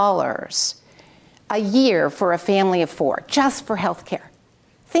 $24,000 a year for a family of 4, just for health care.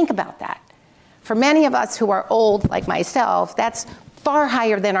 Think about that. For many of us who are old, like myself, that's far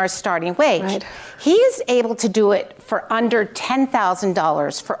higher than our starting wage. Right. He is able to do it for under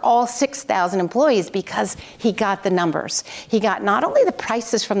 $10,000 for all 6,000 employees because he got the numbers. He got not only the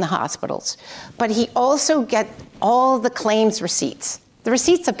prices from the hospitals, but he also get all the claims receipts, the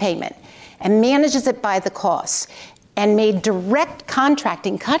receipts of payment, and manages it by the costs, and made direct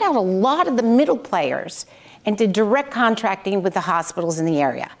contracting, cut out a lot of the middle players, and did direct contracting with the hospitals in the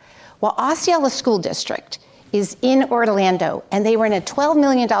area. Well, Osceola School District is in Orlando, and they were in a $12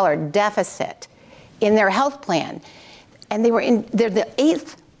 million deficit in their health plan, and they're the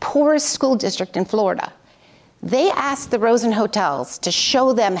 8th poorest school district in Florida. They asked the Rosen Hotels to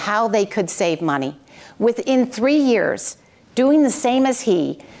show them how they could save money. Within 3 years, doing the same as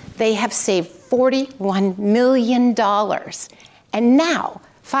they have saved $41 million. And now,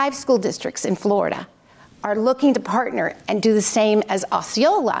 5 school districts in Florida are looking to partner and do the same as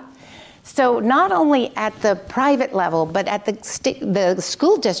Osceola. So not only at the private level, but at the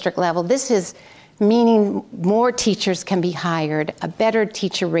school district level, this is meaning more teachers can be hired, a better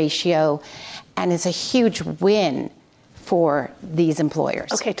teacher ratio, and it's a huge win for these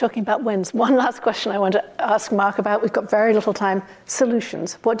employers. Okay, talking about wins, one last question I want to ask Mark about. We've got very little time.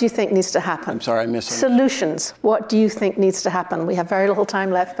 Solutions. What do you think needs to happen? I'm sorry, I missed it. Solutions. What do you think needs to happen? We have very little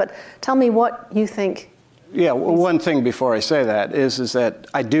time left, but tell me what you think. Yeah, well, one thing before I say that is that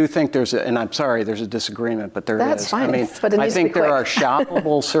I do think and I'm sorry, there's a disagreement, but That's fine. I mean, but it I needs think to be there quick. are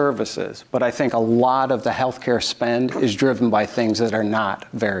shoppable services, but I think a lot of the healthcare spend is driven by things that are not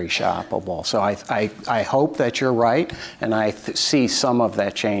very shoppable. So I hope that you're right, and I see some of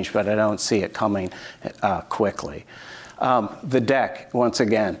that change, but I don't see it coming quickly. The deck, once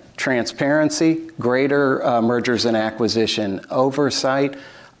again, transparency, greater mergers and acquisition oversight.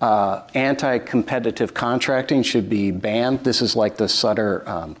 Anti-competitive contracting should be banned. This is like the Sutter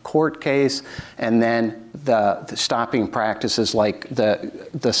court case. And then the stopping practices like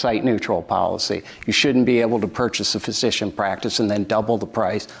the site-neutral policy. You shouldn't be able to purchase a physician practice and then double the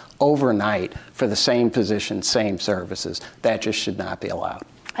price overnight for the same physician, same services. That just should not be allowed.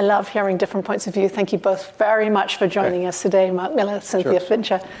 I love hearing different points of view. Thank you both very much for joining us today. Mark Miller, Cynthia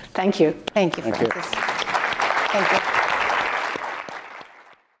Fisher. Thank you. Thank you, Frances. Thank you.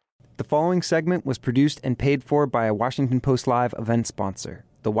 The following segment was produced and paid for by a Washington Post Live event sponsor.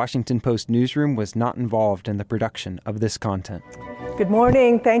 The Washington Post newsroom was not involved in the production of this content. Good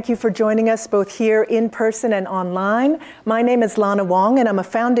morning. Thank you for joining us both here in person and online. My name is Lana Wong, and I'm a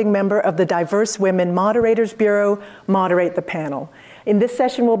founding member of the Diverse Women Moderators Bureau, Moderate the Panel. In this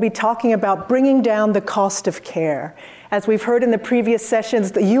session, we'll be talking about bringing down the cost of care. As we've heard in the previous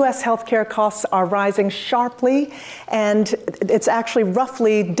sessions, the U.S. healthcare costs are rising sharply, and it's actually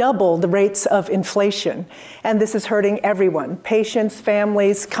roughly double the rates of inflation. And this is hurting everyone, patients,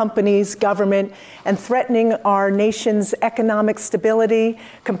 families, companies, government, and threatening our nation's economic stability,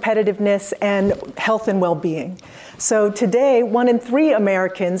 competitiveness, and health and well-being. So today, 1 in 3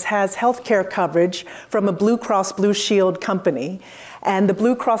 Americans has healthcare coverage from a Blue Cross Blue Shield company. And the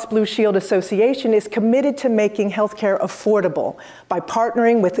Blue Cross Blue Shield Association is committed to making healthcare affordable by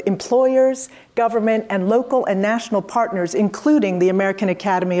partnering with employers, government, and local and national partners, including the American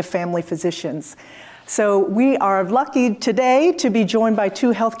Academy of Family Physicians. So we are lucky today to be joined by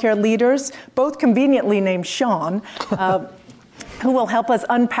 2 healthcare leaders, both conveniently named Sean, who will help us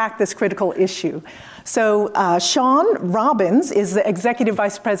unpack this critical issue. So Sean Robbins is the Executive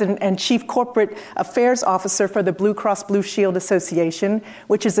Vice President and Chief Corporate Affairs Officer for the Blue Cross Blue Shield Association,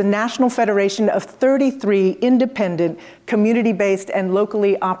 which is a national federation of 33 independent, community-based and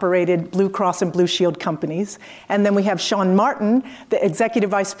locally operated Blue Cross and Blue Shield companies. And then we have Sean Martin, the Executive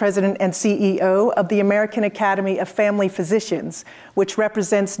Vice President and CEO of the American Academy of Family Physicians, which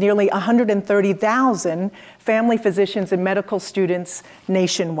represents nearly 130,000 family physicians and medical students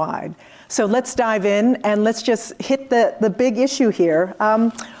nationwide. So let's dive in and let's just hit the big issue here.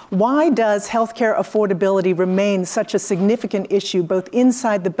 Why does healthcare affordability remain such a significant issue both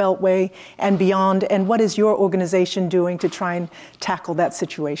inside the Beltway and beyond? And what is your organization doing to try and tackle that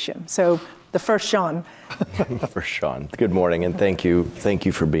situation? So the first, Sean. First, Sean. Good morning, and thank you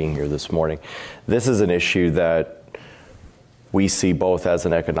for being here this morning. This is an issue that we see both as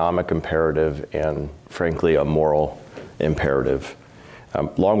an economic imperative and, frankly, a moral imperative.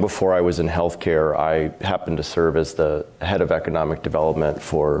 Long before I was in healthcare, I happened to serve as the head of economic development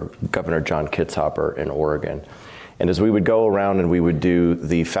for Governor John Kitzhaber in Oregon. And as we would go around and we would do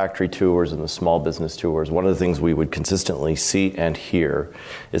the factory tours and the small business tours, one of the things we would consistently see and hear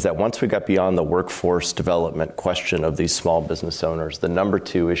is that once we got beyond the workforce development question of these small business owners, the number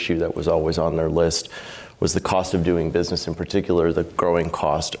 2 issue that was always on their list was the cost of doing business, in particular, the growing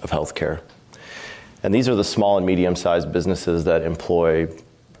cost of healthcare. And these are the small and medium-sized businesses that employ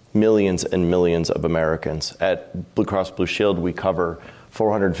millions and millions of Americans. At Blue Cross Blue Shield, we cover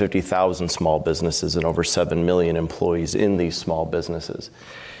 450,000 small businesses and over 7 million employees in these small businesses.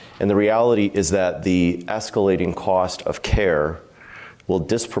 And the reality is that the escalating cost of care will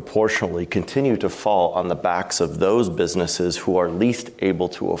disproportionately continue to fall on the backs of those businesses who are least able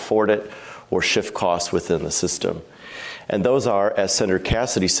to afford it or shift costs within the system. And those are, as Senator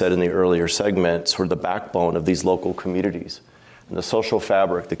Cassidy said in the earlier segment, sort of the backbone of these local communities. And the social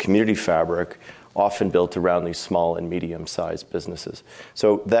fabric, the community fabric, often built around these small and medium-sized businesses.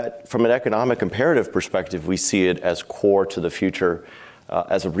 So that, from an economic imperative perspective, we see it as core to the future,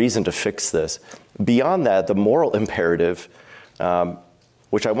 as a reason to fix this. Beyond that, the moral imperative,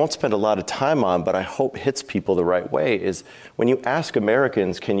 which I won't spend a lot of time on, but I hope hits people the right way, is when you ask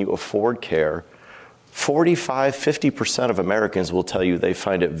Americans, can you afford care? 45-50% of Americans will tell you they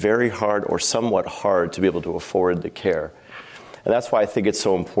find it very hard or somewhat hard to be able to afford the care. And that's why I think it's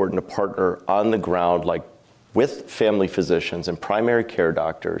so important to partner on the ground, like with family physicians and primary care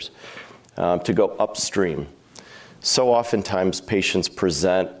doctors, to go upstream. So oftentimes patients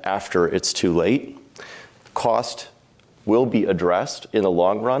present after it's too late. Cost will be addressed in the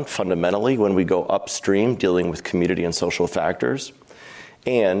long run, fundamentally, when we go upstream dealing with community and social factors,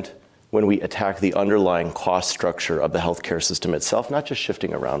 and when we attack the underlying cost structure of the healthcare system itself, not just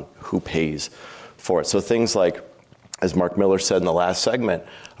shifting around who pays for it. So things like, as Mark Miller said in the last segment,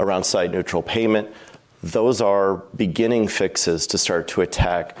 around site-neutral payment, those are beginning fixes to start to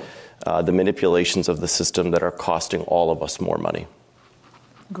attack the manipulations of the system that are costing all of us more money.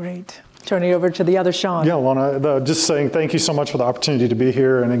 Great. Turning over to the other Sean. Yeah, Lana, just saying thank you so much for the opportunity to be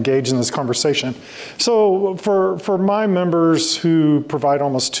here and engage in this conversation. So for my members who provide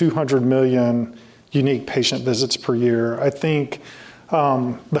almost 200 million unique patient visits per year, I think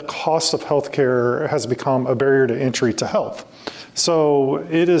the cost of healthcare has become a barrier to entry to health. So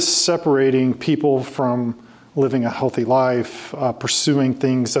it is separating people from living a healthy life, pursuing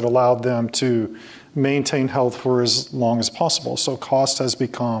things that allow them to maintain health for as long as possible. So cost has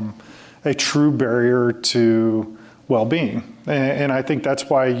become a true barrier to well-being. And I think that's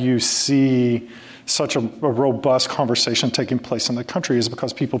why you see such a robust conversation taking place in the country, is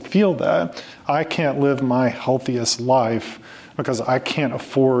because people feel that I can't live my healthiest life because I can't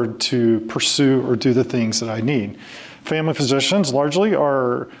afford to pursue or do the things that I need. Family physicians largely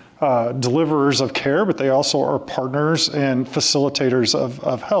are deliverers of care, but they also are partners and facilitators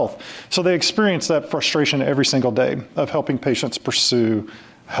of health. So they experience that frustration every single day of helping patients pursue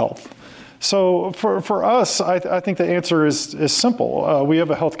health. So for us, I think the answer is simple. We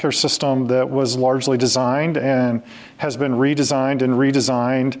have a healthcare system that was largely designed and has been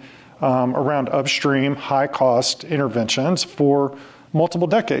redesigned around upstream, high-cost interventions for multiple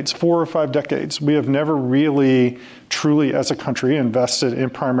decades, 4 or 5 decades. We have never really, truly, as a country, invested in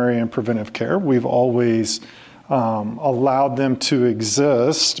primary and preventive care. We've always allowed them to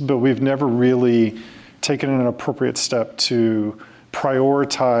exist, but we've never really taken an appropriate step to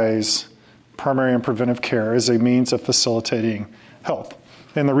prioritize primary and preventive care as a means of facilitating health.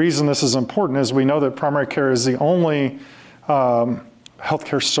 And the reason this is important is we know that primary care is the only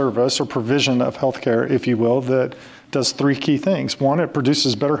healthcare service or provision of healthcare, if you will, that does 3 key things. 1, it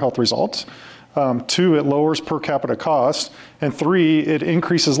produces better health results. 2, it lowers per capita costs. And 3, it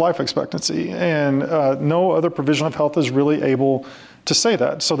increases life expectancy. And no other provision of health is really able to say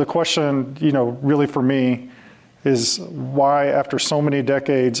that. So the question, really for me is why, after so many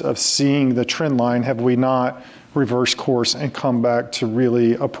decades of seeing the trend line, have we not reversed course and come back to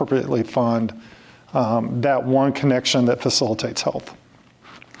really appropriately fund that one connection that facilitates health?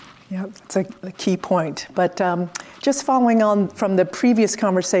 Yeah, that's a key point. But just following on from the previous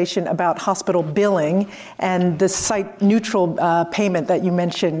conversation about hospital billing and the site-neutral payment that you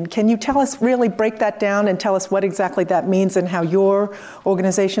mentioned, can you really break that down and tell us what exactly that means and how your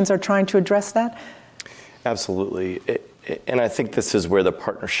organizations are trying to address that? Absolutely. And I think this is where the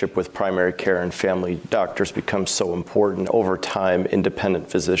partnership with primary care and family doctors becomes so important. Over time, independent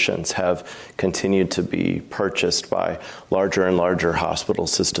physicians have continued to be purchased by larger and larger hospital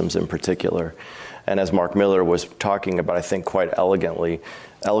systems in particular. And as Mark Miller was talking about, I think quite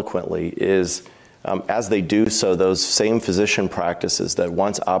eloquently, is as they do so, those same physician practices that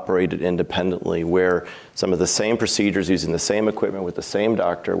once operated independently, where some of the same procedures using the same equipment with the same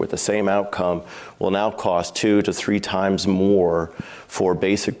doctor with the same outcome will now cost 2 to 3 times more for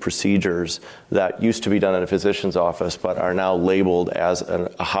basic procedures that used to be done in a physician's office but are now labeled as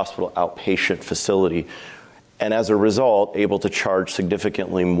a hospital outpatient facility. And as a result, able to charge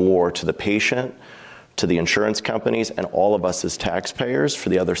significantly more to the patient, to the insurance companies, and all of us as taxpayers for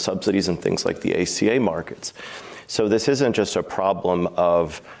the other subsidies and things like the ACA markets. So this isn't just a problem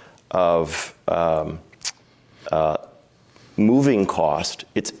of moving cost,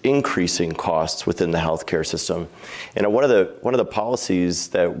 it's increasing costs within the healthcare system. And one of the policies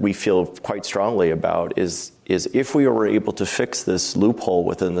that we feel quite strongly about is if we were able to fix this loophole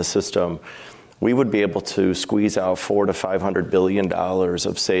within the system, we would be able to squeeze out $400 to $500 billion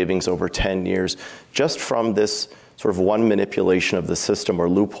of savings over 10 years just from this sort of one manipulation of the system or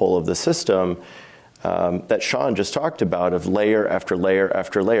loophole of the system that Sean just talked about, of layer after layer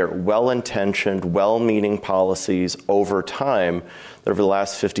after layer, well-intentioned, well-meaning policies over time that over the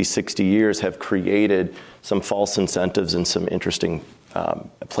last 50, 60 years have created some false incentives in some interesting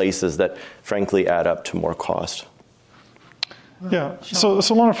places that frankly add up to more cost. Yeah, so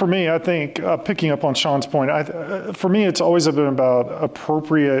Lana, for me, I think picking up on Sean's point, for me, it's always been about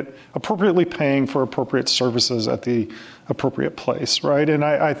appropriately paying for appropriate services at the appropriate place, right? And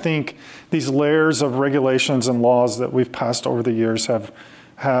I think these layers of regulations and laws that we've passed over the years have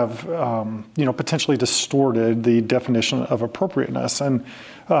potentially distorted the definition of appropriateness. And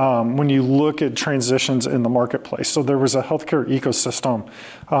when you look at transitions in the marketplace, so there was a healthcare ecosystem.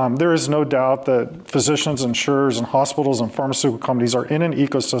 There is no doubt that physicians, insurers, and hospitals and pharmaceutical companies are in an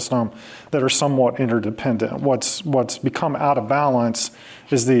ecosystem that are somewhat interdependent. What's become out of balance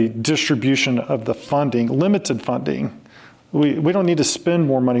is the distribution of the funding, limited funding. We don't need to spend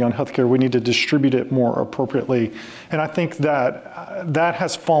more money on healthcare. We need to distribute it more appropriately. And I think that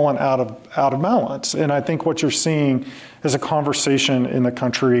has fallen out of balance. And I think what you're seeing is a conversation in the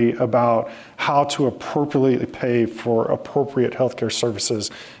country about how to appropriately pay for appropriate healthcare services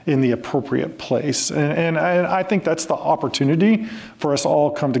in the appropriate place. And I think that's the opportunity for us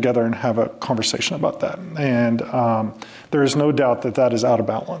all to come together and have a conversation about that. And there is no doubt that is out of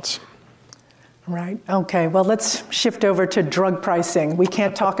balance. Right. Okay. Well, let's shift over to drug pricing. We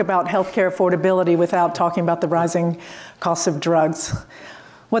can't talk about healthcare affordability without talking about the rising costs of drugs.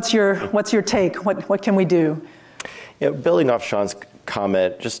 What's your take? What can we do? Yeah, building off Sean's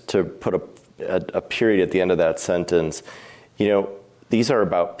comment, just to put a a period at the end of that sentence. These are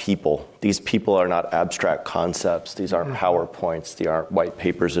about people. These people are not abstract concepts. These aren't PowerPoints. They aren't white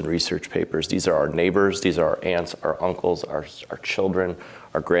papers and research papers. These are our neighbors. These are our aunts, our uncles, our children,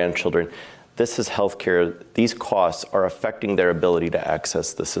 our grandchildren. This is healthcare. These costs are affecting their ability to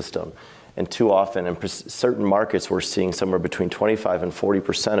access the system. And too often in certain markets, we're seeing somewhere between 25 and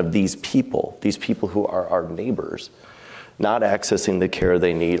 40% of these people who are our neighbors, not accessing the care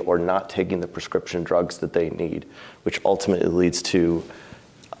they need or not taking the prescription drugs that they need, which ultimately leads to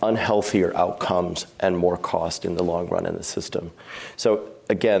unhealthier outcomes and more cost in the long run in the system. So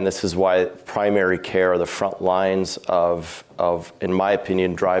again, this is why primary care are the front lines of, in my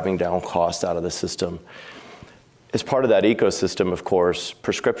opinion, driving down costs out of the system. As part of that ecosystem, of course,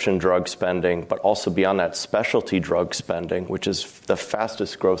 prescription drug spending, but also beyond that, specialty drug spending, which is the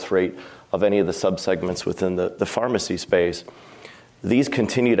fastest growth rate of any of the subsegments within the pharmacy space. These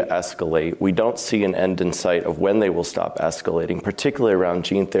continue to escalate. We don't see an end in sight of when they will stop escalating, particularly around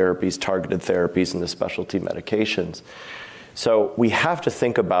gene therapies, targeted therapies, and the specialty medications. So we have to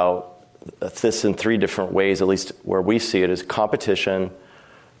think about this in three different ways, at least where we see it, is competition,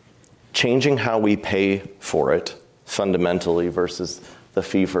 changing how we pay for it fundamentally versus the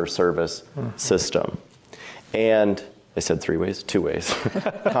fee-for-service system. And I said three ways, two ways.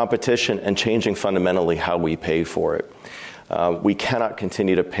 Competition and changing fundamentally how we pay for it. We cannot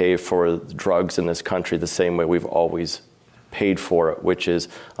continue to pay for drugs in this country the same way we've always paid for it, which is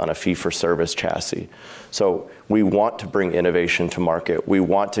on a fee-for-service chassis. So we want to bring innovation to market. We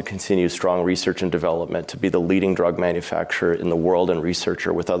want to continue strong research and development to be the leading drug manufacturer in the world and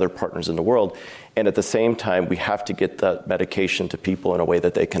researcher with other partners in the world. And at the same time, we have to get that medication to people in a way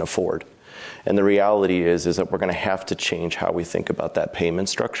that they can afford. And the reality is that we're going to have to change how we think about that payment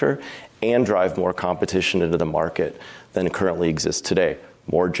structure and drive more competition into the market than currently exists today.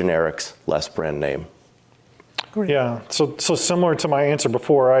 More generics, less brand name. Yeah, so similar to my answer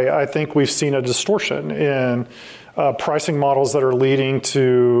before, I think we've seen a distortion in pricing models that are leading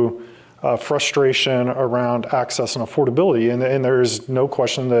to frustration around access and affordability. And there is no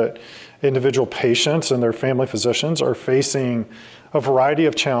question that individual patients and their family physicians are facing a variety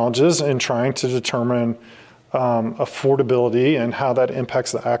of challenges in trying to determine affordability and how that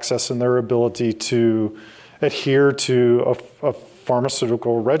impacts the access and their ability to adhere to a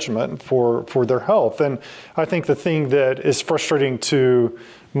pharmaceutical regimen for their health. And I think the thing that is frustrating to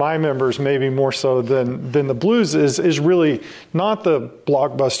my members, maybe more so than the Blues, is really not the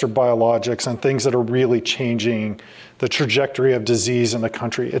blockbuster biologics and things that are really changing the trajectory of disease in the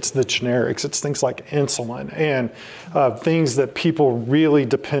country. It's the generics. It's things like insulin and things that people really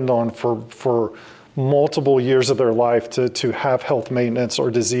depend on for multiple years of their life to have health maintenance or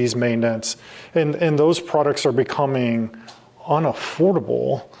disease maintenance. And those products are becoming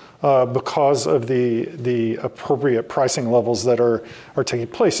unaffordable because of the appropriate pricing levels that are taking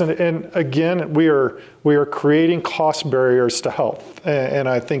place. And again, we are creating cost barriers to health. And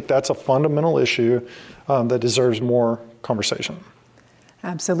I think that's a fundamental issue that deserves more conversation.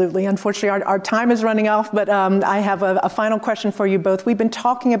 Absolutely. Unfortunately, our time is running off, but I have a final question for you both. We've been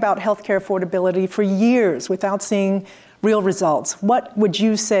talking about healthcare affordability for years without seeing real results. What would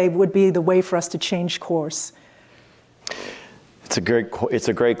you say would be the way for us to change course? It's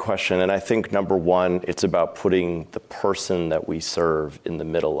a great question, and I think number one, it's about putting the person that we serve in the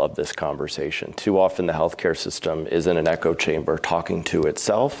middle of this conversation. Too often the healthcare system is in an echo chamber talking to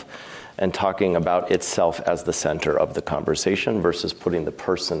itself and talking about itself as the center of the conversation versus putting the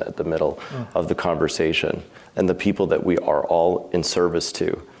person at the middle of the conversation and the people that we are all in service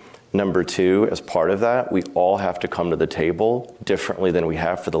to. Number two, as part of that, we all have to come to the table differently than we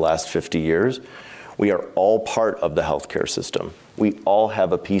have for the last 50 years. We are all part of the healthcare system. We all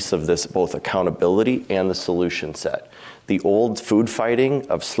have a piece of this, both accountability and the solution set. The old food fighting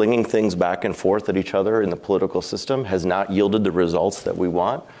of slinging things back and forth at each other in the political system has not yielded the results that we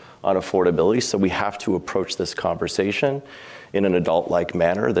want on affordability, so we have to approach this conversation in an adult-like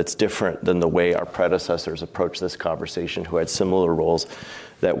manner that's different than the way our predecessors approached this conversation who had similar roles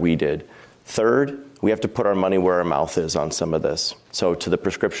that we did. Third, we have to put our money where our mouth is on some of this. So to the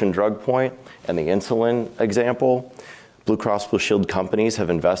prescription drug point and the insulin example, Blue Cross Blue Shield companies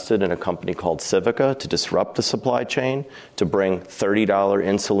have invested in a company called Civica to disrupt the supply chain to bring $30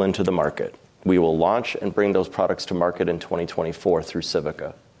 insulin to the market. We will launch and bring those products to market in 2024 through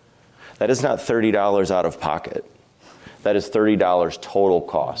Civica. That is not $30 out of pocket. That is $30 total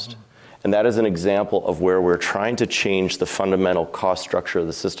cost. And that is an example of where we're trying to change the fundamental cost structure of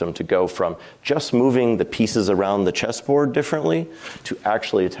the system to go from just moving the pieces around the chessboard differently to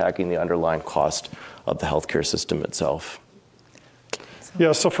actually attacking the underlying cost of the healthcare system itself.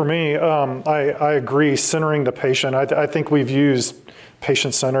 Yeah, so for me, I agree, centering the patient. I think we've used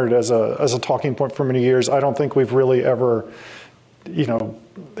patient-centered as a talking point for many years. I don't think we've really ever,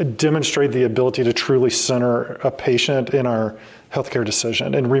 demonstrated the ability to truly center a patient in our healthcare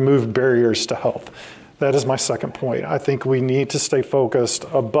decision and remove barriers to health. That is my second point. I think we need to stay focused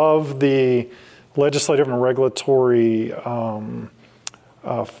above the legislative and regulatory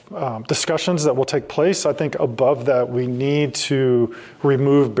discussions that will take place. I think above that, we need to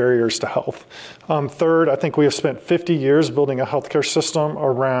remove barriers to health. Third, I think we have spent 50 years building a healthcare system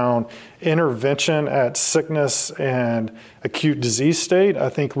around intervention at sickness and acute disease state. I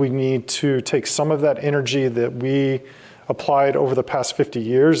think we need to take some of that energy that we applied over the past 50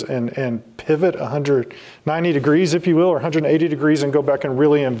 years and pivot 190 degrees, if you will, or 180 degrees, and go back and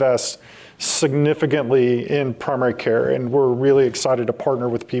really invest significantly in primary care. And we're really excited to partner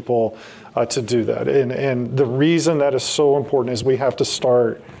with people to do that. And the reason that is so important is we have to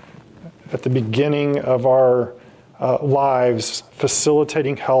start at the beginning of our lives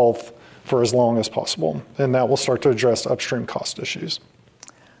facilitating health for as long as possible. And that will start to address upstream cost issues.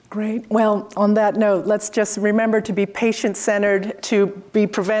 Great. Well, on that note, let's just remember to be patient-centered, to be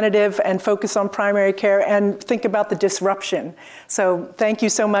preventative and focus on primary care and think about the disruption. So thank you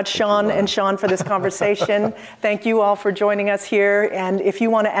so much, Sean and Sean, for this conversation. Thank you all for joining us here. And if you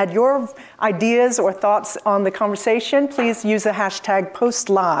want to add your ideas or thoughts on the conversation, please use the hashtag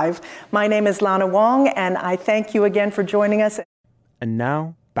 #PostLive. My name is Lana Wong, and I thank you again for joining us. And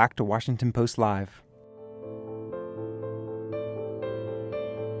now, back to Washington Post Live.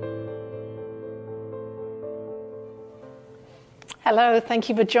 Hello, thank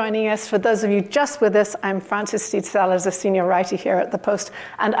you for joining us. For those of you just with us, I'm Frances Stead Sellers, a senior writer here at the Post,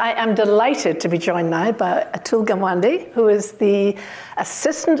 and I am delighted to be joined now by Atul Gawande, who is the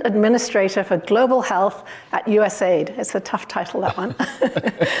Assistant Administrator for Global Health at USAID. It's a tough title, that one.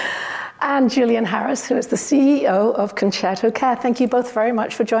 And Julian Harris, who is the CEO of ConcertoCare. Thank you both very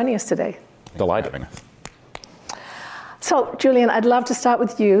much for joining us today. Delighted. So, Julian, I'd love to start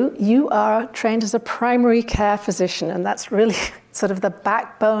with you. You are trained as a primary care physician, and that's really sort of the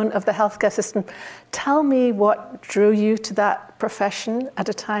backbone of the healthcare system. Tell me what drew you to that profession at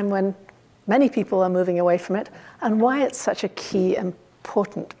a time when many people are moving away from it, and why it's such a key,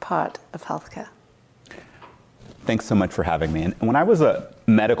 important part of healthcare. Thanks so much for having me. And when I was a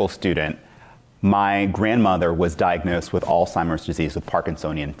medical student, my grandmother was diagnosed with Alzheimer's disease with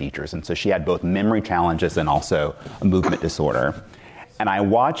Parkinsonian features. And so she had both memory challenges and also a movement disorder. And I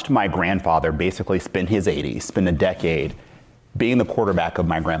watched my grandfather basically spend his 80s, spend a decade being the quarterback of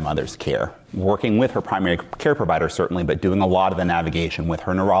my grandmother's care, working with her primary care provider, certainly, but doing a lot of the navigation with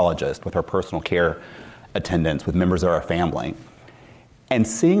her neurologist, with her personal care attendants, with members of our family. And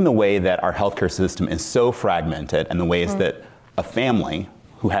seeing the way that our healthcare system is so fragmented and the ways that a family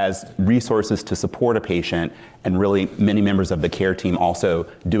who has resources to support a patient and really many members of the care team also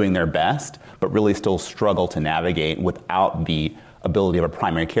doing their best, but really still struggle to navigate without the ability of a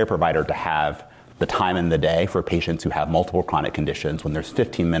primary care provider to have the time in the day for patients who have multiple chronic conditions when there's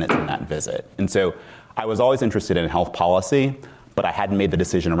 15 minutes in that visit. And so I was always interested in health policy, but I hadn't made the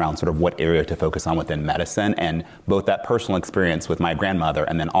decision around sort of what area to focus on within medicine. And both that personal experience with my grandmother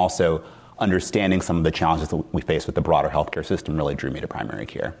and then also understanding some of the challenges that we face with the broader healthcare system really drew me to primary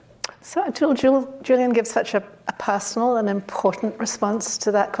care. So Julian gives such a personal and important response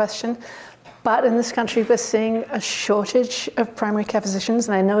to that question. But in this country, we're seeing a shortage of primary care physicians.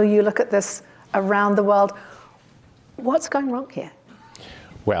 And I know you look at this around the world. What's going wrong here?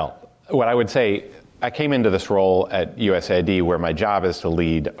 Well, what I would say, I came into this role at USAID where my job is to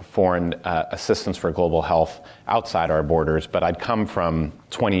lead foreign assistance for global health outside our borders, but I'd come from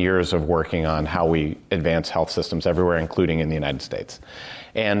 20 years of working on how we advance health systems everywhere, including in the United States.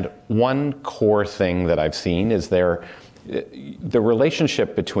 And one core thing that I've seen is the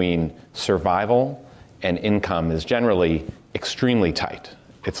relationship between survival and income is generally extremely tight.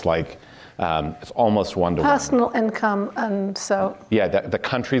 It's like it's almost one-to-one. Personal income, and so... Yeah, the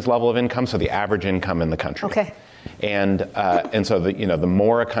country's level of income, so the average income in the country. Okay. And so the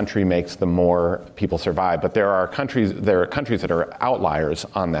more a country makes, the more people survive. But there are countries that are outliers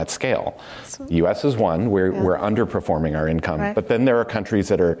on that scale. So, the U.S. is one. We're underperforming our income. Right. But then there are countries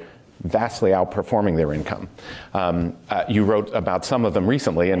that are vastly outperforming their income. You wrote about some of them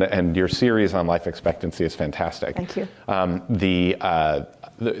recently, and your series on life expectancy is fantastic. Thank you.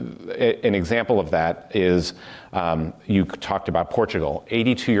 An example of that is You talked about Portugal,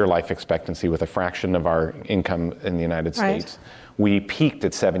 82-year life expectancy with a fraction of our income in the United States. Right. We peaked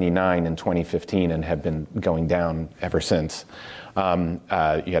at 79 in 2015 and have been going down ever since. You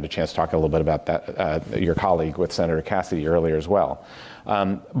had a chance to talk a little bit about that, your colleague with Senator Cassidy earlier as well.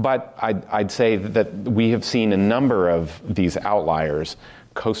 But I'd say that we have seen a number of these outliers.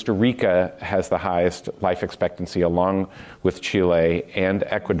 Costa Rica has the highest life expectancy along with Chile and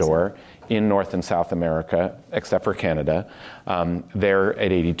Ecuador in North and South America, except for Canada. They're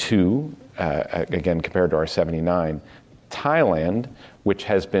at 82, again, compared to our 79. Thailand, which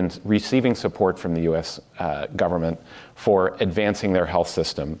has been receiving support from the U.S. Government for advancing their health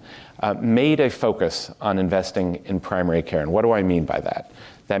system, made a focus on investing in primary care. And what do I mean by that?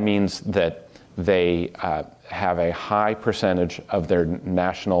 That means that they have a high percentage of their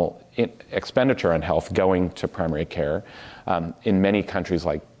national expenditure on health going to primary care. In many countries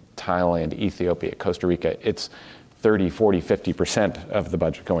like Thailand, Ethiopia, Costa Rica, it's 30, 40, 50% of the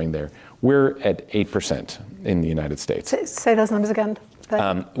budget going there. We're at 8% in the United States. Say those numbers again.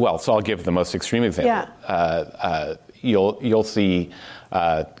 Well, so I'll give the most extreme example. Yeah. You'll see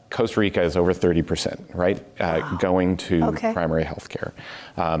Costa Rica is over 30%, right? Going to primary health care.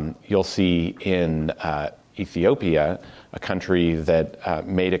 You'll see in Ethiopia, a country that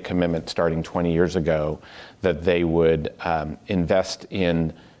made a commitment starting 20 years ago that they would invest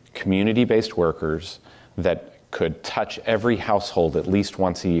in community-based workers that could touch every household at least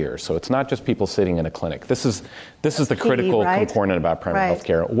once a year. So it's not just people sitting in a clinic. This is the critical component about primary health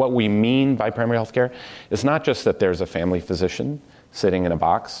care. What we mean by primary health care is not just that there's a family physician sitting in a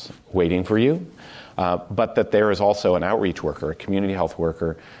box waiting for you, but that there is also an outreach worker, a community health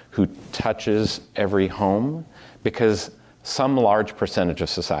worker, who touches every home, because some large percentage of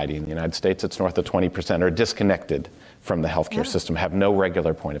society in the United States, it's north of 20%, are disconnected from the healthcare system, have no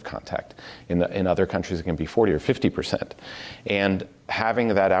regular point of contact. In other countries, it can be 40 or 50%. And having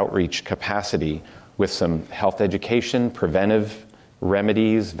that outreach capacity with some health education, preventive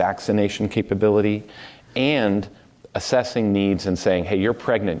remedies, vaccination capability, and assessing needs and saying, hey, you're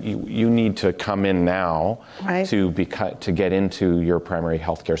pregnant, you need to come in now to get into your primary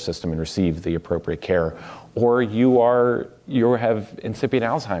healthcare system and receive the appropriate care. Or you have incipient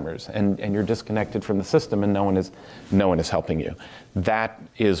Alzheimer's and you're disconnected from the system and no one is helping you. That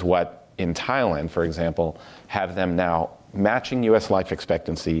is what in Thailand, for example, have them now matching U.S. life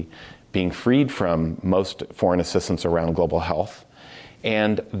expectancy, being freed from most foreign assistance around global health,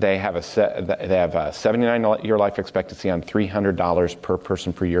 and they have a 79-year life expectancy on $300 per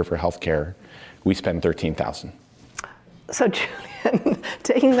person per year for health care. We spend $13,000. So Julian,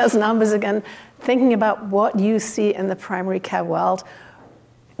 taking those numbers again, thinking about what you see in the primary care world,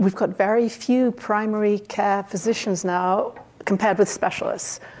 we've got very few primary care physicians now compared with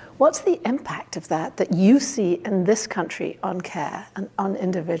specialists. What's the impact of that you see in this country on care and on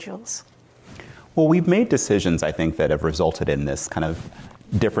individuals? Well, we've made decisions, I think, that have resulted in this kind of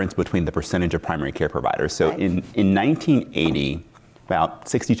difference between the percentage of primary care providers. So in 1980, about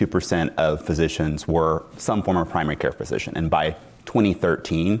 62% of physicians were some form of primary care physician. And by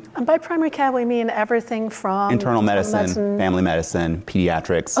 2013... And by primary care, we mean everything from... Internal medicine, family medicine,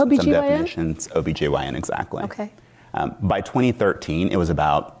 pediatrics, OBGYN? Some definitions, OBGYN, exactly. Okay. By 2013, it was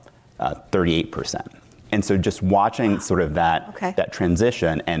about 38%. And so just watching sort of that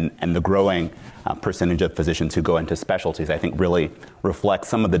transition and the growing percentage of physicians who go into specialties, I think really reflects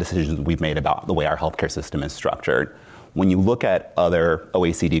some of the decisions we've made about the way our healthcare system is structured. When you look at other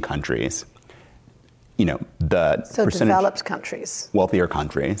OECD countries, the percentage... developed countries. Wealthier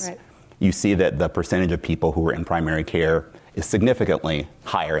countries. Right. You see that the percentage of people who are in primary care is significantly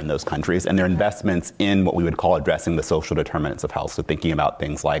higher in those countries, and their investments in what we would call addressing the social determinants of health, so thinking about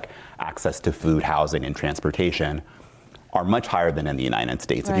things like access to food, housing, and transportation, are much higher than in the United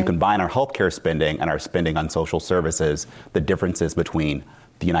States. Right. If you combine our healthcare spending and our spending on social services, the differences between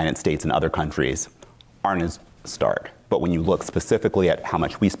the United States and other countries aren't as stark. But when you look specifically at how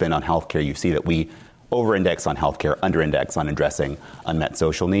much we spend on healthcare, you see that we over-index on healthcare, under-index on addressing unmet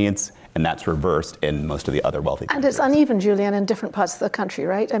social needs, and that's reversed in most of the other wealthy countries. And it's uneven, Julian, in different parts of the country,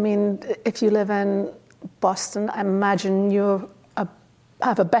 right? I mean, if you live in Boston, I imagine you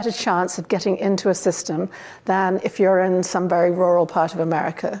have a better chance of getting into a system than if you're in some very rural part of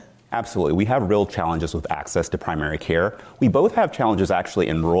America. Absolutely. We have real challenges with access to primary care. We both have challenges actually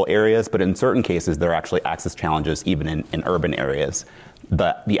in rural areas, but in certain cases, there are actually access challenges even in urban areas.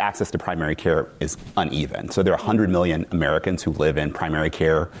 The access to primary care is uneven. So there are 100 million Americans who live in primary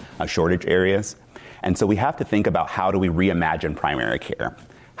care shortage areas. And so we have to think about how do we reimagine primary care?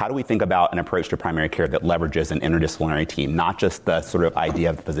 How do we think about an approach to primary care that leverages an interdisciplinary team, not just the sort of idea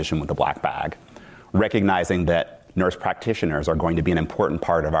of the physician with the black bag, recognizing that nurse practitioners are going to be an important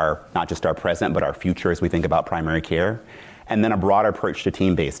part of our, not just our present, but our future as we think about primary care. And then a broader approach to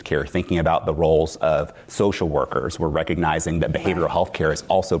team-based care, thinking about the roles of social workers. We're recognizing that behavioral health care is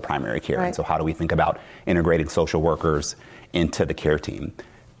also primary care. Right. And so how do we think about integrating social workers into the care team?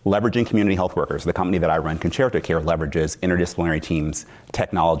 Leveraging community health workers. The company that I run, ConcertoCare, leverages interdisciplinary teams,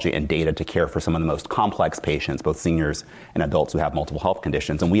 technology, and data to care for some of the most complex patients, both seniors and adults who have multiple health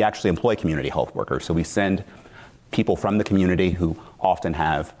conditions. And we actually employ community health workers. So we send people from the community who often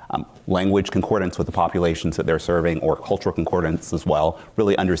have language concordance with the populations that they're serving, or cultural concordance as well,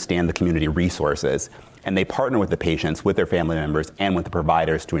 really understand the community resources. And they partner with the patients, with their family members, and with the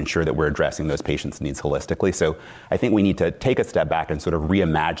providers to ensure that we're addressing those patients' needs holistically. So I think we need to take a step back and sort of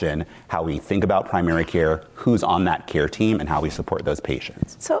reimagine how we think about primary care, who's on that care team, and how we support those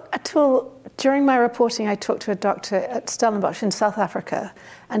patients. So Atul, during my reporting, I talked to a doctor at Stellenbosch in South Africa,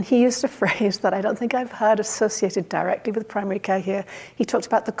 and he used a phrase that I don't think I've heard associated directly with primary care here. He talked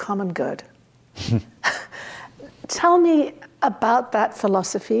about the common good. Tell me about that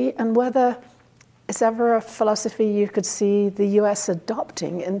philosophy, and whether is ever a philosophy you could see the US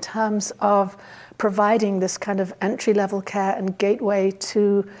adopting in terms of providing this kind of entry-level care and gateway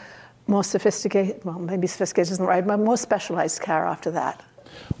to more sophisticated, well, maybe sophisticated isn't right, but more specialized care after that?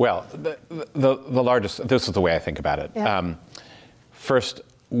 Well, the largest, this is the way I think about it. Yeah. First,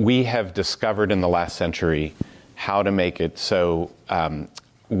 we have discovered in the last century how to make it so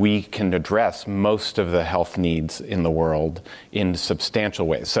we can address most of the health needs in the world in substantial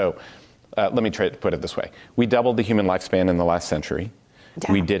ways. So let me try to put it this way. We doubled the human lifespan in the last century.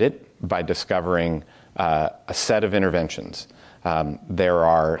 Yeah. We did it by discovering a set of interventions. There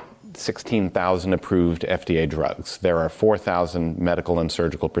are 16,000 approved FDA drugs. There are 4,000 medical and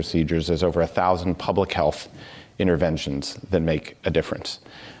surgical procedures. There's over 1,000 public health interventions that make a difference.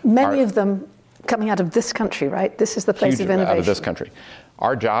 Many of them coming out of this country, right? This is the place of innovation. Out of this country.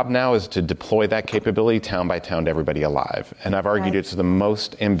 Our job now is to deploy that capability town by town to everybody alive. And I've argued it's the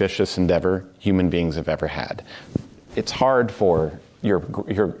most ambitious endeavor human beings have ever had. It's hard for your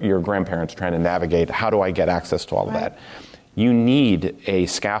grandparents trying to navigate, how do I get access to all of that? You need a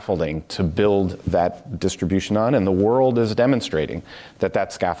scaffolding to build that distribution on, and the world is demonstrating that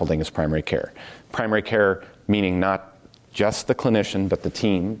that scaffolding is primary care. Primary care meaning not just the clinician, but the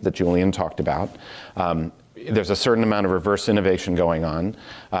team that Julian talked about. There's a certain amount of reverse innovation going on.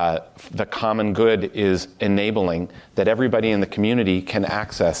 The common good is enabling that everybody in the community can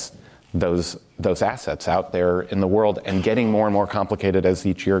access those assets out there in the world, and getting more and more complicated as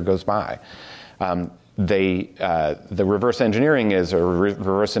each year goes by. The reverse engineering is, or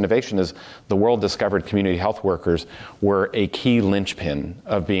reverse innovation is, the world discovered community health workers were a key linchpin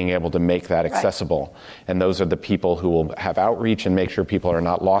of being able to make that accessible. Right. And those are the people who will have outreach and make sure people are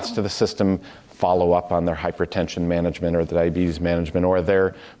not lost to the system, follow up on their hypertension management or the diabetes management or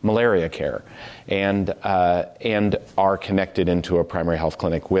their malaria care, and are connected into a primary health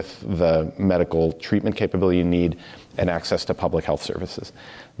clinic with the medical treatment capability you need and access to public health services.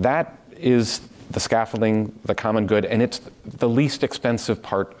 That is the scaffolding, the common good, and it's the least expensive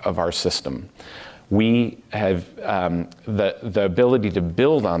part of our system. We have the ability to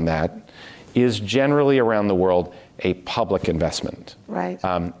build on that is generally around the world a public investment. Right.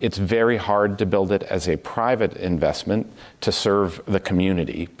 It's very hard to build it as a private investment to serve the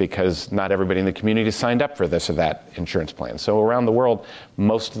community, because not everybody in the community signed up for this or that insurance plan. So around the world,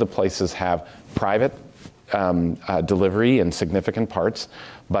 most of the places have private delivery in significant parts,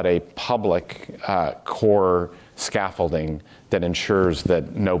 but a public core scaffolding that ensures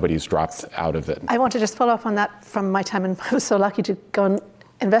that nobody's dropped out of it. I want to just follow up on that from my time, and I was so lucky to go and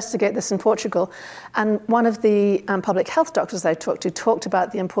investigate this in Portugal. And one of the public health doctors I talked to talked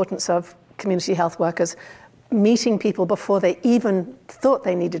about the importance of community health workers meeting people before they even thought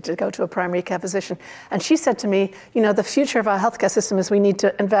they needed to go to a primary care physician. And she said to me, you know, the future of our healthcare system is we need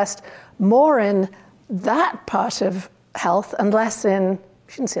to invest more in that part of health and less in,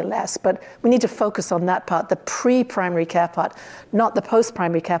 I shouldn't say less, but we need to focus on that part, the pre-primary care part, not the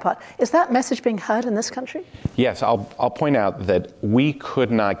post-primary care part. Is that message being heard in this country? Yes, I'll point out that we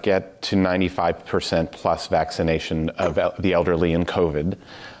could not get to 95% plus vaccination of the elderly in COVID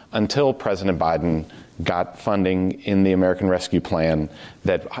until President Biden got funding in the American Rescue Plan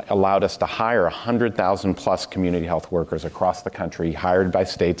that allowed us to hire 100,000 plus community health workers across the country, hired by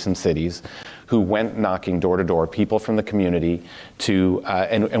states and cities, who went knocking door to door, people from the community, to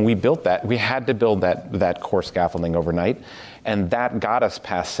and we built that. We had to build that core scaffolding overnight, and that got us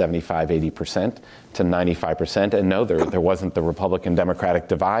past 75, 80% to 95%. And no, there wasn't the Republican-Democratic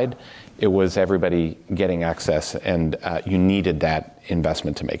divide. It was everybody getting access, and you needed that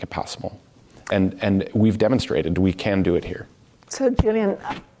investment to make it possible. And we've demonstrated we can do it here. So, Julian,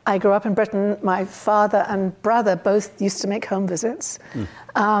 I grew up in Britain. My father and brother both used to make home visits.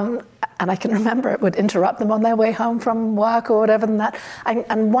 And I can remember it would interrupt them on their way home from work or whatever than that.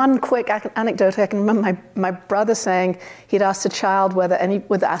 And one quick anecdote, I can remember my brother saying he'd asked a child with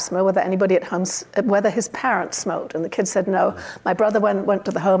asthma, whether anybody at home, whether his parents smoked. And the kid said no. My brother went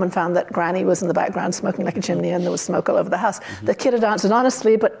to the home and found that Granny was in the background smoking like a chimney and there was smoke all over the house. The kid had answered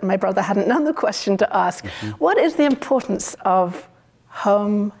honestly, but my brother hadn't known the question to ask. What is the importance of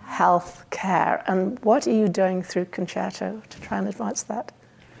home health care, and what are you doing through Concerto to try and advance that?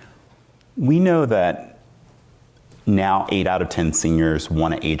 We know that now 8 out of 10 seniors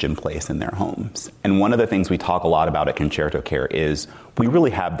want to age in place in their homes. And one of the things we talk a lot about at ConcertoCare is we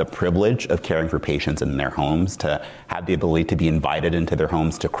really have the privilege of caring for patients in their homes, to have the ability to be invited into their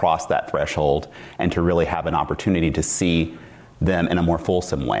homes, to cross that threshold, and to really have an opportunity to see them in a more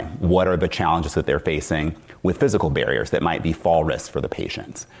fulsome way. What are the challenges that they're facing with physical barriers that might be fall risks for the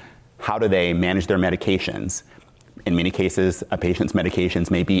patients? How do they manage their medications? In many cases, a patient's medications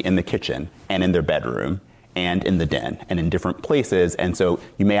may be in the kitchen and in their bedroom and in the den and in different places. And so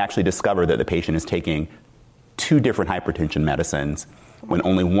you may actually discover that the patient is taking 2 different hypertension medicines when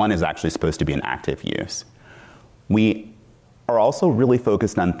only one is actually supposed to be in active use. We are also really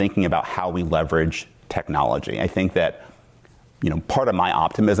focused on thinking about how we leverage technology. I think that part of my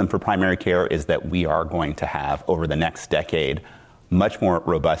optimism for primary care is that we are going to have, over the next decade, much more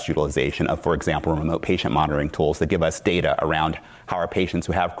robust utilization of, for example, remote patient monitoring tools that give us data around how our patients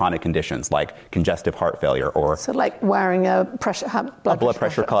who have chronic conditions like congestive heart failure or... So like wearing a blood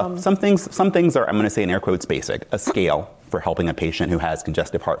pressure cuff. Some things are, I'm going to say in air quotes, basic. A scale for helping a patient who has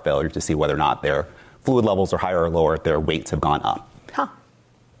congestive heart failure to see whether or not their fluid levels are higher or lower, their weights have gone up.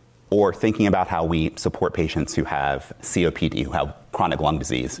 Or thinking about how we support patients who have COPD, who have chronic lung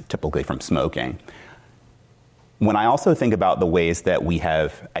disease, typically from smoking. When I also think about the ways that we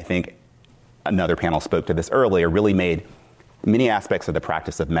have, I think another panel spoke to this earlier, really made many aspects of the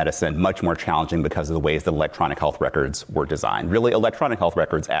practice of medicine much more challenging because of the ways that electronic health records were designed. Really, electronic health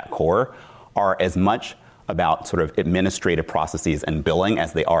records at core are as much about sort of administrative processes and billing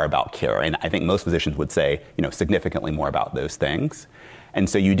as they are about care. And I think most physicians would say, significantly more about those things. And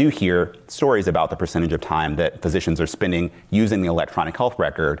so you do hear stories about the percentage of time that physicians are spending using the electronic health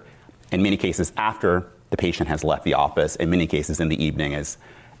record, in many cases after the patient has left the office, in many cases in the evening, as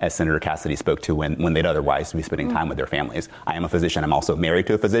Senator Cassidy spoke to, when they'd otherwise be spending time with their families. I am a physician. I'm also married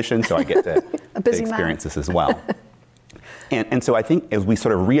to a physician, so I get to experience this as well. And so I think as we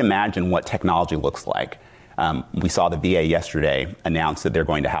sort of reimagine what technology looks like, we saw the VA yesterday announce that they're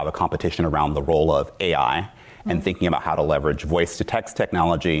going to have a competition around the role of AI and thinking about how to leverage voice-to-text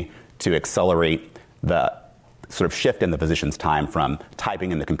technology to accelerate the sort of shift in the physician's time from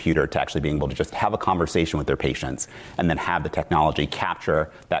typing in the computer to actually being able to just have a conversation with their patients and then have the technology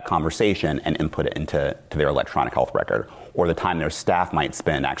capture that conversation and input it into their electronic health record, or the time their staff might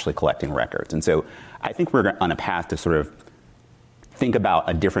spend actually collecting records. And so I think we're on a path to sort of think about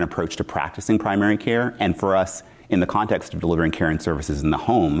a different approach to practicing primary care. And for us, in the context of delivering care and services in the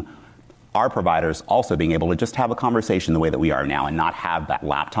home, our providers also being able to just have a conversation the way that we are now and not have that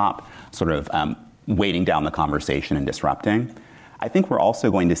laptop sort of weighting down the conversation and disrupting. I think we're also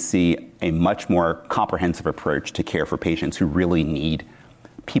going to see a much more comprehensive approach to care for patients who really need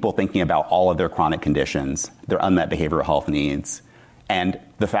people thinking about all of their chronic conditions, their unmet behavioral health needs, and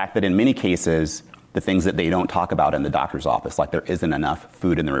the fact that in many cases, the things that they don't talk about in the doctor's office, like there isn't enough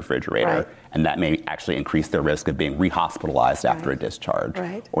food in the refrigerator, and that may actually increase their risk of being rehospitalized after a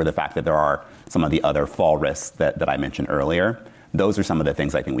discharge, or the fact that there are some of the other fall risks that I mentioned earlier. Those are some of the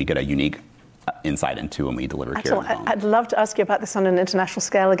things I think we get a unique insight into when we deliver care at home. I'd love to ask you about this on an international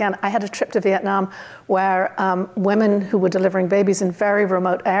scale again. I had a trip to Vietnam where women who were delivering babies in very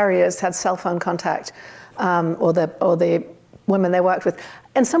remote areas had cell phone contact, or the women they worked with.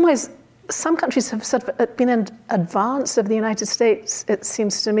 In some ways, some countries have sort of been in advance of the United States, it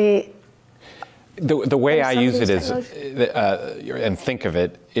seems to me. The way I use it is, and think of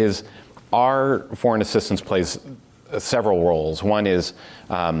it, is our foreign assistance plays several roles. One is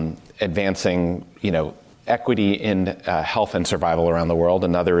advancing, equity in health and survival around the world.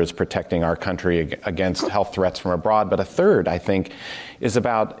 Another is protecting our country against health threats from abroad. But a third, I think, is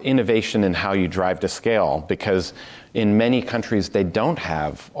about innovation in how you drive to scale, because in many countries, they don't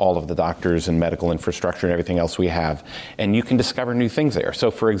have all of the doctors and medical infrastructure and everything else we have, and you can discover new things there.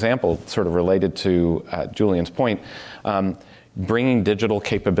 So, for example, sort of related to Julian's point, bringing digital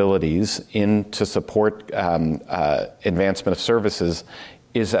capabilities in to support advancement of services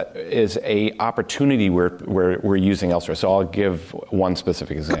is a opportunity we're using elsewhere. So I'll give one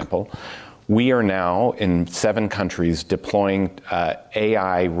specific example. We are now in 7 countries deploying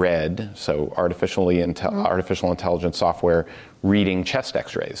AI read, so artificial intelligence software reading chest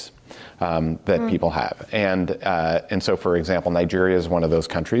x-rays that people have. And so, for example, Nigeria is one of those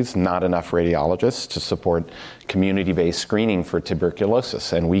countries, not enough radiologists to support community-based screening for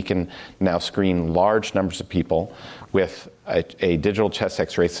tuberculosis. And we can now screen large numbers of people with a digital chest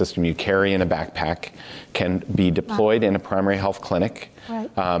x-ray system you carry in a backpack, can be deployed in a primary health clinic,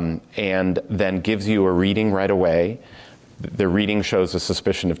 and then gives you a reading right away. The reading shows a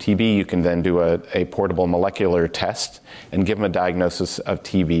suspicion of TB. You can then do a portable molecular test and give them a diagnosis of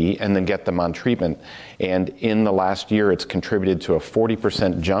TB and then get them on treatment. And in the last year, it's contributed to a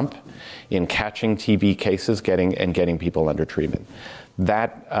 40% jump in catching TB cases, getting people under treatment.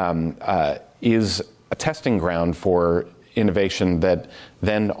 That is a testing ground for innovation that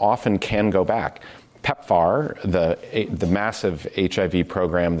then often can go back. PEPFAR, the massive HIV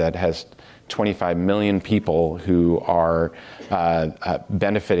program that has 25 million people who are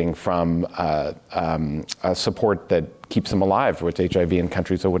benefiting from support that keeps them alive with HIV in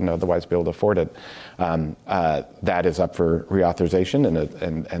countries that wouldn't otherwise be able to afford it. That is up for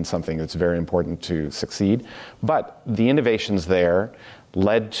reauthorization and something that's very important to succeed. But the innovations there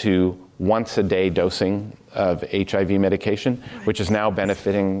led to once-a-day dosing of HIV medication, which is now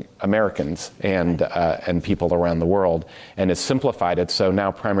benefiting Americans and people around the world, and has simplified it. So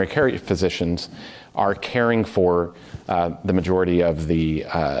now primary care physicians are caring for the majority of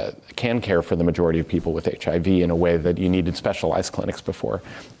can care for the majority of people with HIV in a way that you needed specialized clinics before.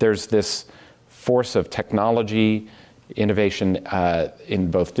 There's this force of technology, innovation in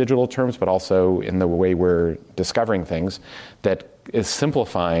both digital terms, but also in the way we're discovering things that is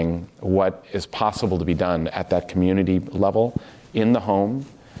simplifying what is possible to be done at that community level, in the home,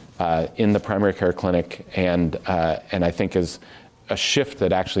 in the primary care clinic, and I think is a shift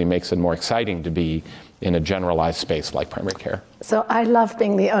that actually makes it more exciting to be in a generalized space like primary care. So I love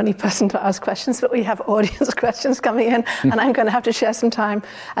being the only person to ask questions, but we have audience questions coming in, and I'm going to have to share some time.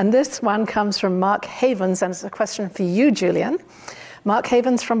 And this one comes from Mark Havens, and it's a question for you, Julian. Mark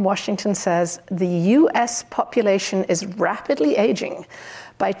Havens from Washington says, the U.S. population is rapidly aging.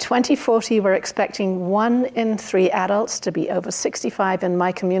 By 2040, we're expecting 1 in 3 adults to be over 65 in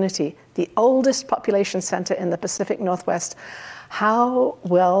my community, the oldest population center in the Pacific Northwest. How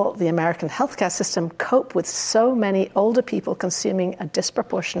will the American healthcare system cope with so many older people consuming a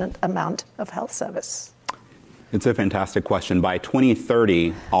disproportionate amount of health service? It's a fantastic question. By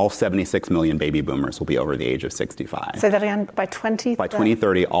 2030, all 76 million baby boomers will be over the age of 65. Say that again, by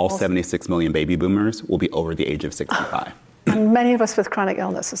 2030, all 76 million baby boomers will be over the age of 65. And many of us with chronic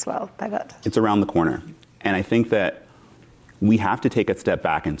illness as well, I bet. It's around the corner. And I think that we have to take a step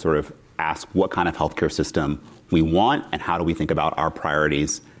back and sort of ask what kind of healthcare system we want and how do we think about our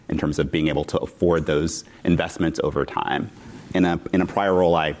priorities in terms of being able to afford those investments over time. In a prior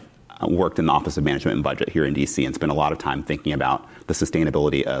role, I worked in the Office of Management and Budget here in DC and spent a lot of time thinking about the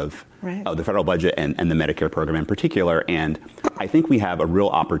sustainability of the federal budget and the Medicare program in particular. And I think we have a real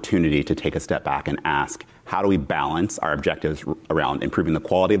opportunity to take a step back and ask, how do we balance our objectives around improving the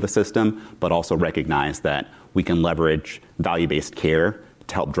quality of the system, but also recognize that we can leverage value-based care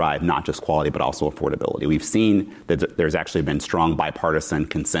to help drive not just quality, but also affordability. We've seen that there's actually been strong bipartisan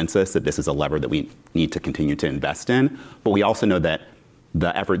consensus that this is a lever that we need to continue to invest in. But we also know that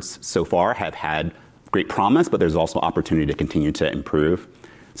the efforts so far have had great promise, but there's also opportunity to continue to improve.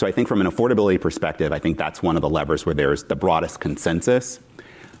 So I think from an affordability perspective, I think that's one of the levers where there's the broadest consensus.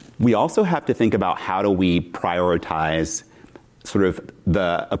 We also have to think about how do we prioritize sort of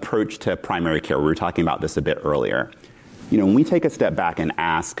the approach to primary care. We were talking about this a bit earlier. When we take a step back and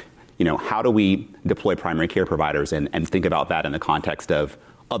ask, how do we deploy primary care providers and think about that in the context of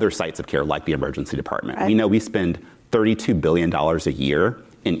other sites of care like the emergency department. Right. We know we spend $32 billion a year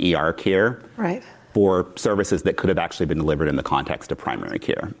in ER care for services that could have actually been delivered in the context of primary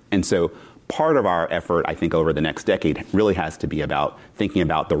care. And so part of our effort, I think, over the next decade really has to be about thinking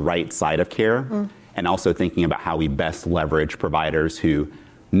about the right side of care and also thinking about how we best leverage providers who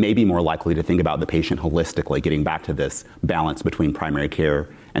may be more likely to think about the patient holistically, getting back to this balance between primary care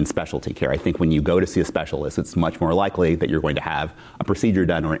and specialty care. I think when you go to see a specialist, it's much more likely that you're going to have a procedure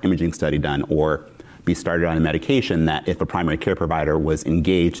done or an imaging study done or be started on a medication that if a primary care provider was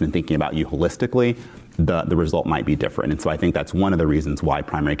engaged in thinking about you holistically, the result might be different. And so I think that's one of the reasons why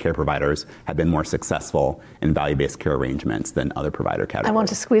primary care providers have been more successful in value-based care arrangements than other provider categories. I want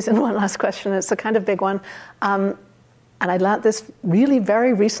to squeeze in one last question. It's a kind of big one. And I learned this really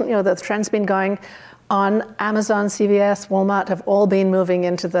very recently, the trend's been going on. Amazon, CVS, Walmart have all been moving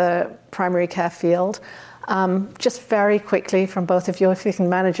into the primary care field. Just very quickly from both of you, if you can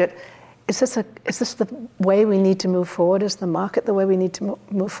manage it, Is this the way we need to move forward? Is the market the way we need to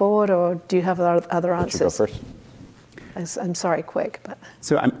move forward, or do you have other answers? You go first. I'm sorry, quick, but.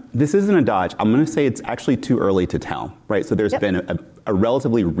 So this isn't a dodge. I'm going to say it's actually too early to tell, right? So there's been a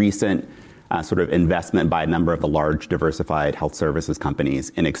relatively recent sort of investment by a number of the large diversified health services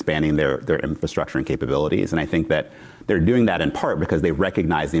companies in expanding their infrastructure and capabilities. And I think that they're doing that in part because they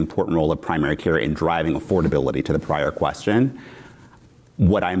recognize the important role of primary care in driving affordability, to the prior question.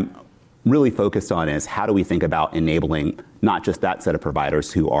 What I'm really focused on is how do we think about enabling not just that set of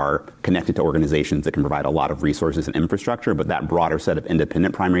providers who are connected to organizations that can provide a lot of resources and infrastructure, but that broader set of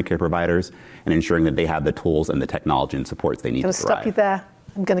independent primary care providers, and ensuring that they have the tools and the technology and supports they need to thrive. I'm going to stop you there.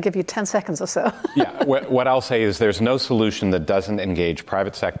 I'm going to give you 10 seconds or so. Yeah, what I'll say is there's no solution that doesn't engage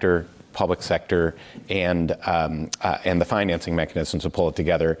private sector, public sector, and the financing mechanisms to pull it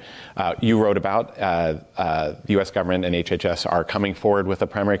together. You wrote about the U.S. government and HHS are coming forward with a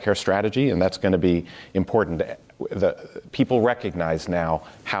primary care strategy, and that's going to be important. People recognize now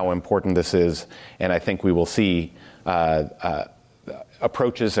how important this is, and I think we will see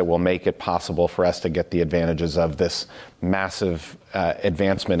approaches that will make it possible for us to get the advantages of this massive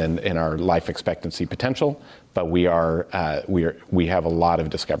advancement in our life expectancy potential. But we have a lot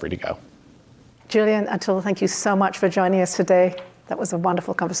of discovery to go. Julian, Atul, thank you so much for joining us today. That was a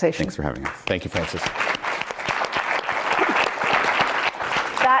wonderful conversation. Thanks for having us. Thank you, Frances.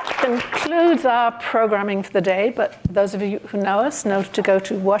 That concludes our programming for the day, but those of you who know us know to go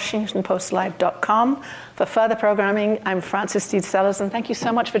to WashingtonPostLive.com for further programming. I'm Frances Stead Sellers, and thank you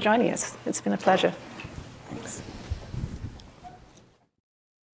so much for joining us. It's been a pleasure. Thanks.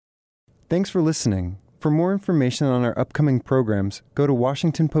 Thanks for listening. For more information on our upcoming programs, go to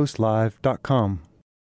WashingtonPostLive.com.